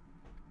humor.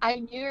 I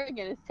knew you were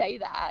gonna say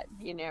that,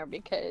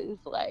 because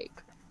like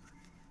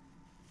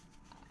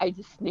I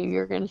just knew you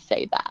were gonna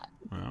say that.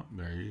 Well,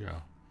 there you go.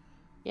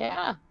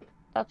 Yeah,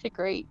 that's a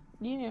great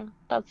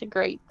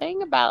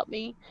thing about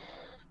me.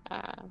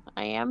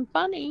 I am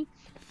funny.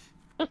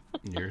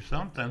 You're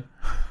something.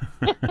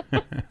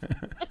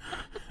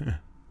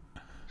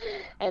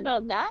 And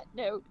on that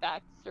note,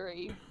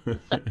 Backstreet,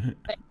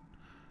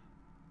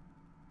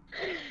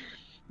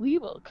 we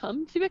will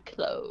come to a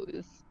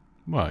close.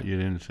 What? You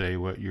didn't say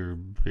what your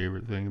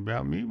favorite thing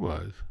about me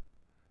was.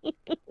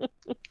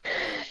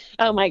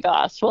 Oh my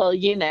gosh. Well,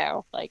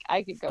 like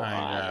I could go I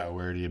on. know.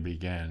 Where do you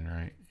begin,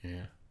 right?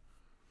 Yeah.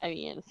 I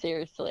mean,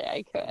 seriously,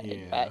 I could,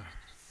 Yeah. but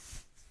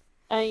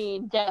I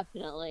mean,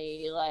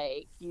 definitely,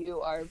 like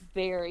you are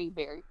very,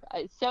 very.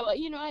 So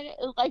I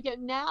like it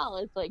now.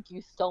 It's like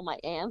you stole my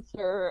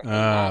answer, and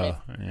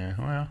that Oh, yeah.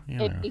 Well,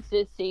 it makes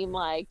it seem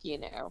like you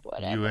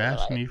whatever.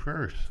 asked Like me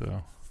first,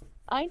 so.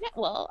 I know.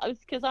 Well, I was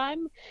because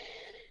I'm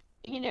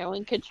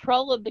in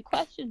control of the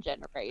question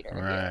generator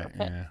Right. here,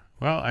 but Yeah.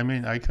 Well, I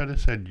mean, I could have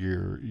said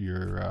your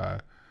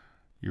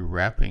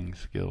rapping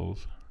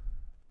skills.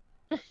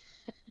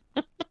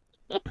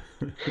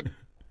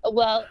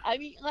 well, I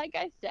mean, like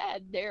I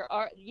said, there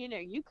are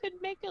you could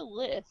make a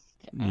list,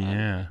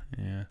 Yeah.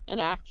 Yeah. and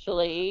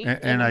actually,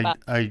 And in I, about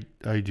I,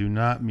 I do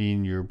not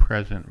mean your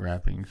present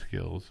rapping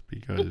skills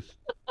because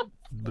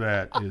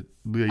that it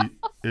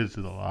leads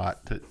a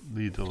lot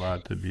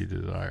to be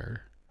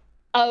desired.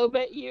 Oh,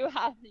 but you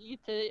have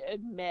to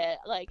admit,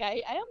 like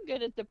I am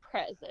good at the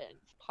presents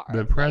The part.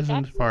 Like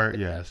presents part,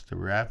 yes. The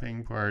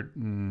wrapping part, I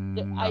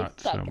not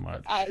suck so at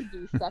much. I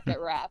do suck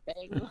at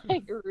rapping,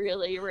 like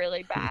really,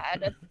 really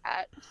bad at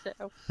that.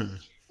 So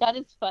that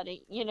is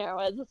funny.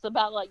 It's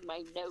about like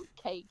my note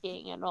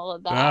taking and all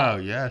of Oh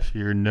that. yes,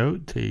 your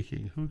note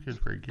taking. Who could I'm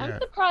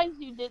forget? surprised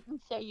you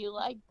didn't say you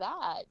like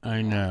that.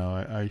 I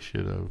know. I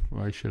should have.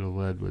 I should have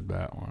led with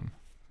that one.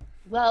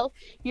 Well,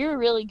 you're a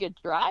really good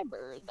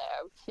driver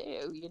though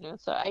too.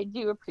 So I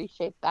do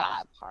appreciate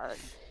that part.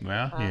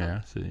 Well, Um,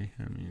 yeah. See,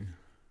 I mean,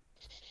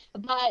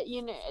 But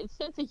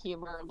sense of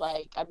humor,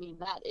 like I mean,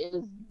 that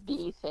is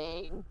the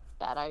thing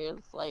that I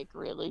just like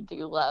really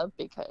do love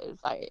because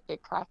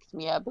it cracks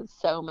me up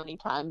so many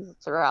times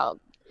throughout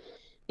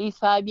these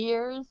 5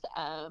 years.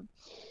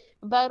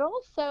 But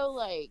also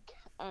like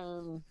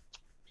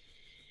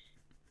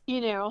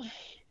you know,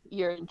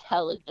 you're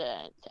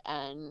intelligent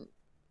and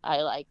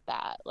I like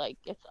that. Like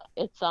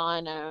it's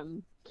on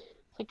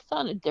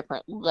a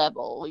different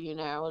level.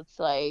 It's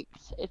like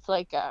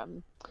a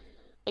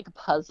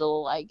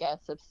puzzle, I guess.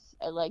 It's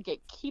like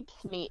it keeps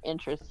me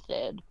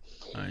interested.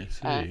 I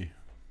Uh, see.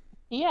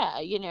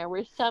 yeah,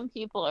 where some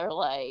people are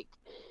like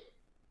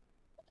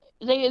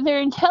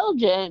they're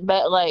intelligent,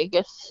 but like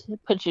it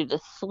puts you to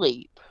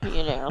sleep.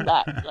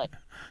 That like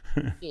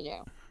you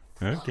know,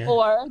 Okay.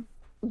 or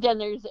then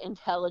there's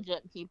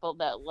intelligent people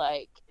that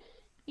like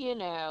you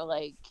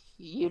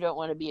don't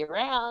want to be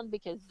around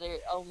because they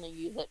only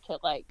use it to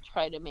like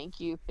try to make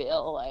you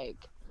feel like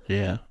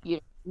Yeah. you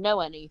don't know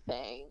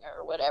anything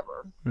or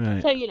whatever.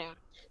 Right. So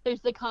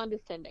there's the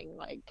condescending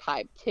like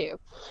type too.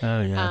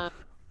 Oh yeah. Um,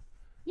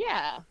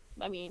 yeah,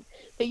 I mean,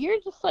 but you're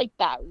just like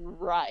that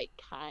right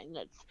kind.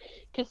 That's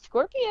because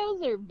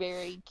Scorpios are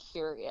very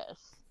curious.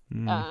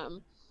 Mm.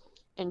 Um,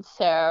 and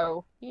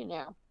so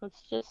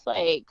it's just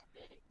like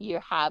you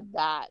have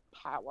that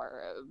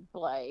power of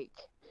like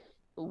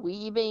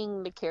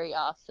weaving the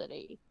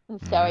curiosity, and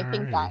so I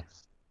think Alrighty.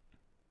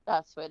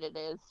 that's what it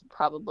is.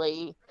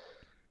 Probably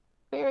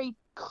very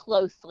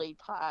closely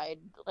tied,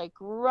 like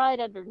right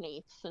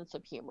underneath sense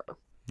of humor.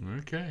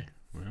 Okay.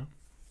 Well,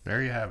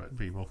 there you have it,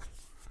 people.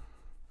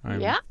 I'm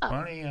Yeah,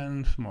 funny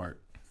and smart.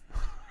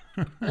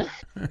 Who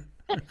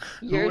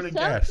you're would have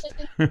guessed?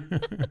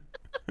 something.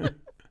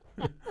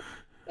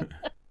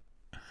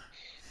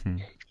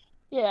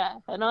 Yeah,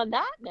 and on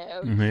that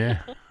note,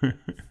 Yeah.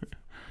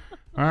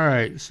 All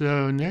right.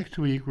 So next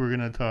week we're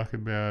going to talk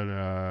about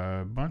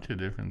a bunch of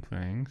different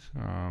things.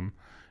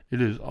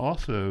 It is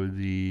also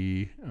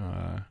the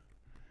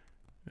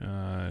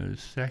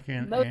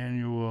second mo-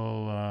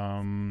 annual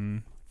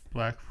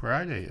Black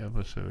Friday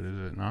episode,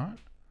 is it not?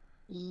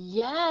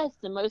 yes,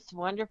 the most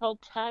wonderful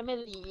time of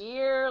the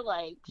year,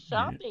 like Yeah.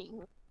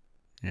 shopping.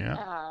 Yeah.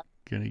 Uh,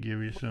 Going to give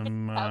you we're gonna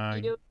some tell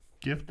you,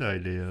 gift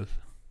ideas.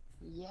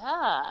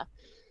 yeah.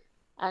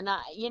 And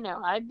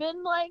I've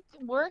been like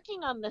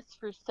working on this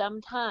for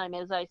some time.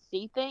 As I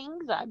see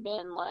things, I've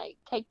been like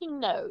taking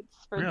notes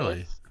for Really?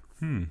 this.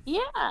 Hmm.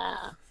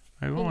 Yeah.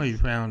 I've only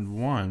found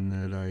one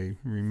that I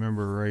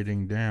remember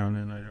writing down,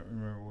 and I don't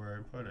remember where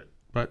I put it.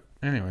 But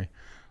anyway,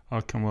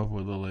 I'll come up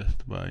with a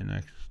list by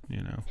next.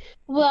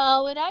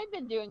 Well, what I've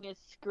been doing is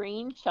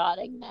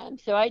screenshotting them.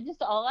 So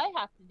all I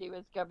have to do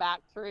is go back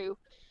through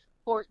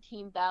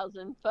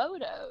 14,000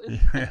 photos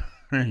Yeah,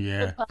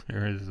 yeah,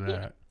 there is you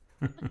that.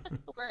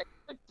 where I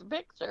took the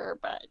picture,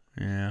 but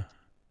Yeah.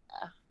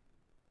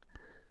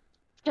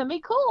 it's gonna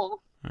be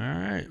cool. All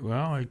right.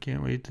 Well, I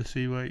can't wait to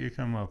see what you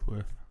come up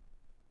with.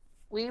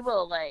 We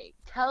will like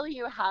tell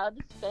you how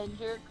to spend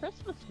your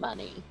Christmas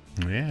money.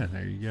 Yeah,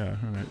 there you go.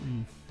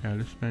 How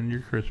to spend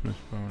your Christmas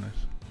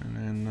bonus. And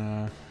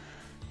then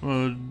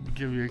we'll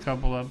give you a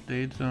couple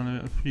updates on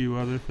a few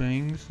other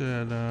things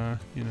that,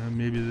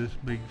 maybe this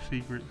big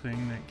secret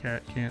thing that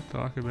Kat can't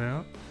talk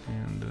about.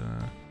 And,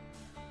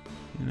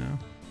 we'll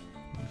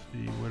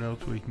see what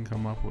else we can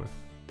come up with.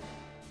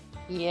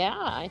 Yeah,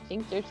 I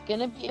think there's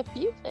gonna be a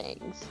few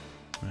things.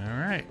 All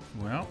right.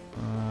 Well,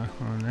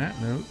 on that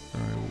note,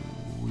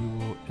 we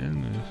will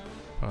end this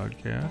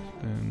podcast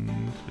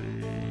and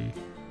see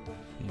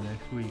you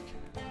next week.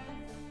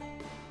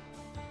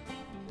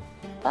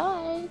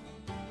 Bye.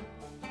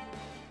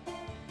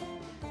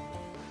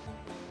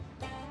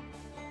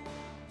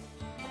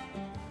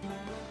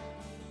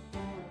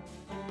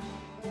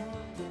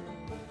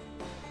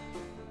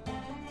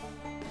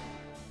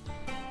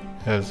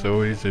 As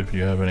always, if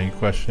you have any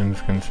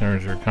questions,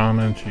 concerns, or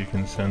comments, you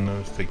can send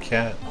those to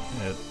Kat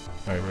at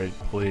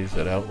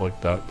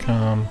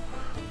iWritePlays@outlook.com,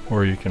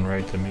 or you can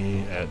write to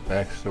me at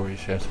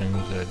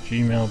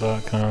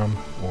backstorysessions@gmail.com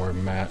or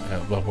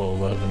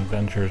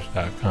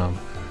matt@level11ventures.com.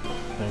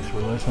 Thanks for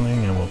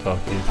listening, and we'll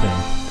talk to you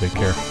soon. Take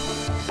care.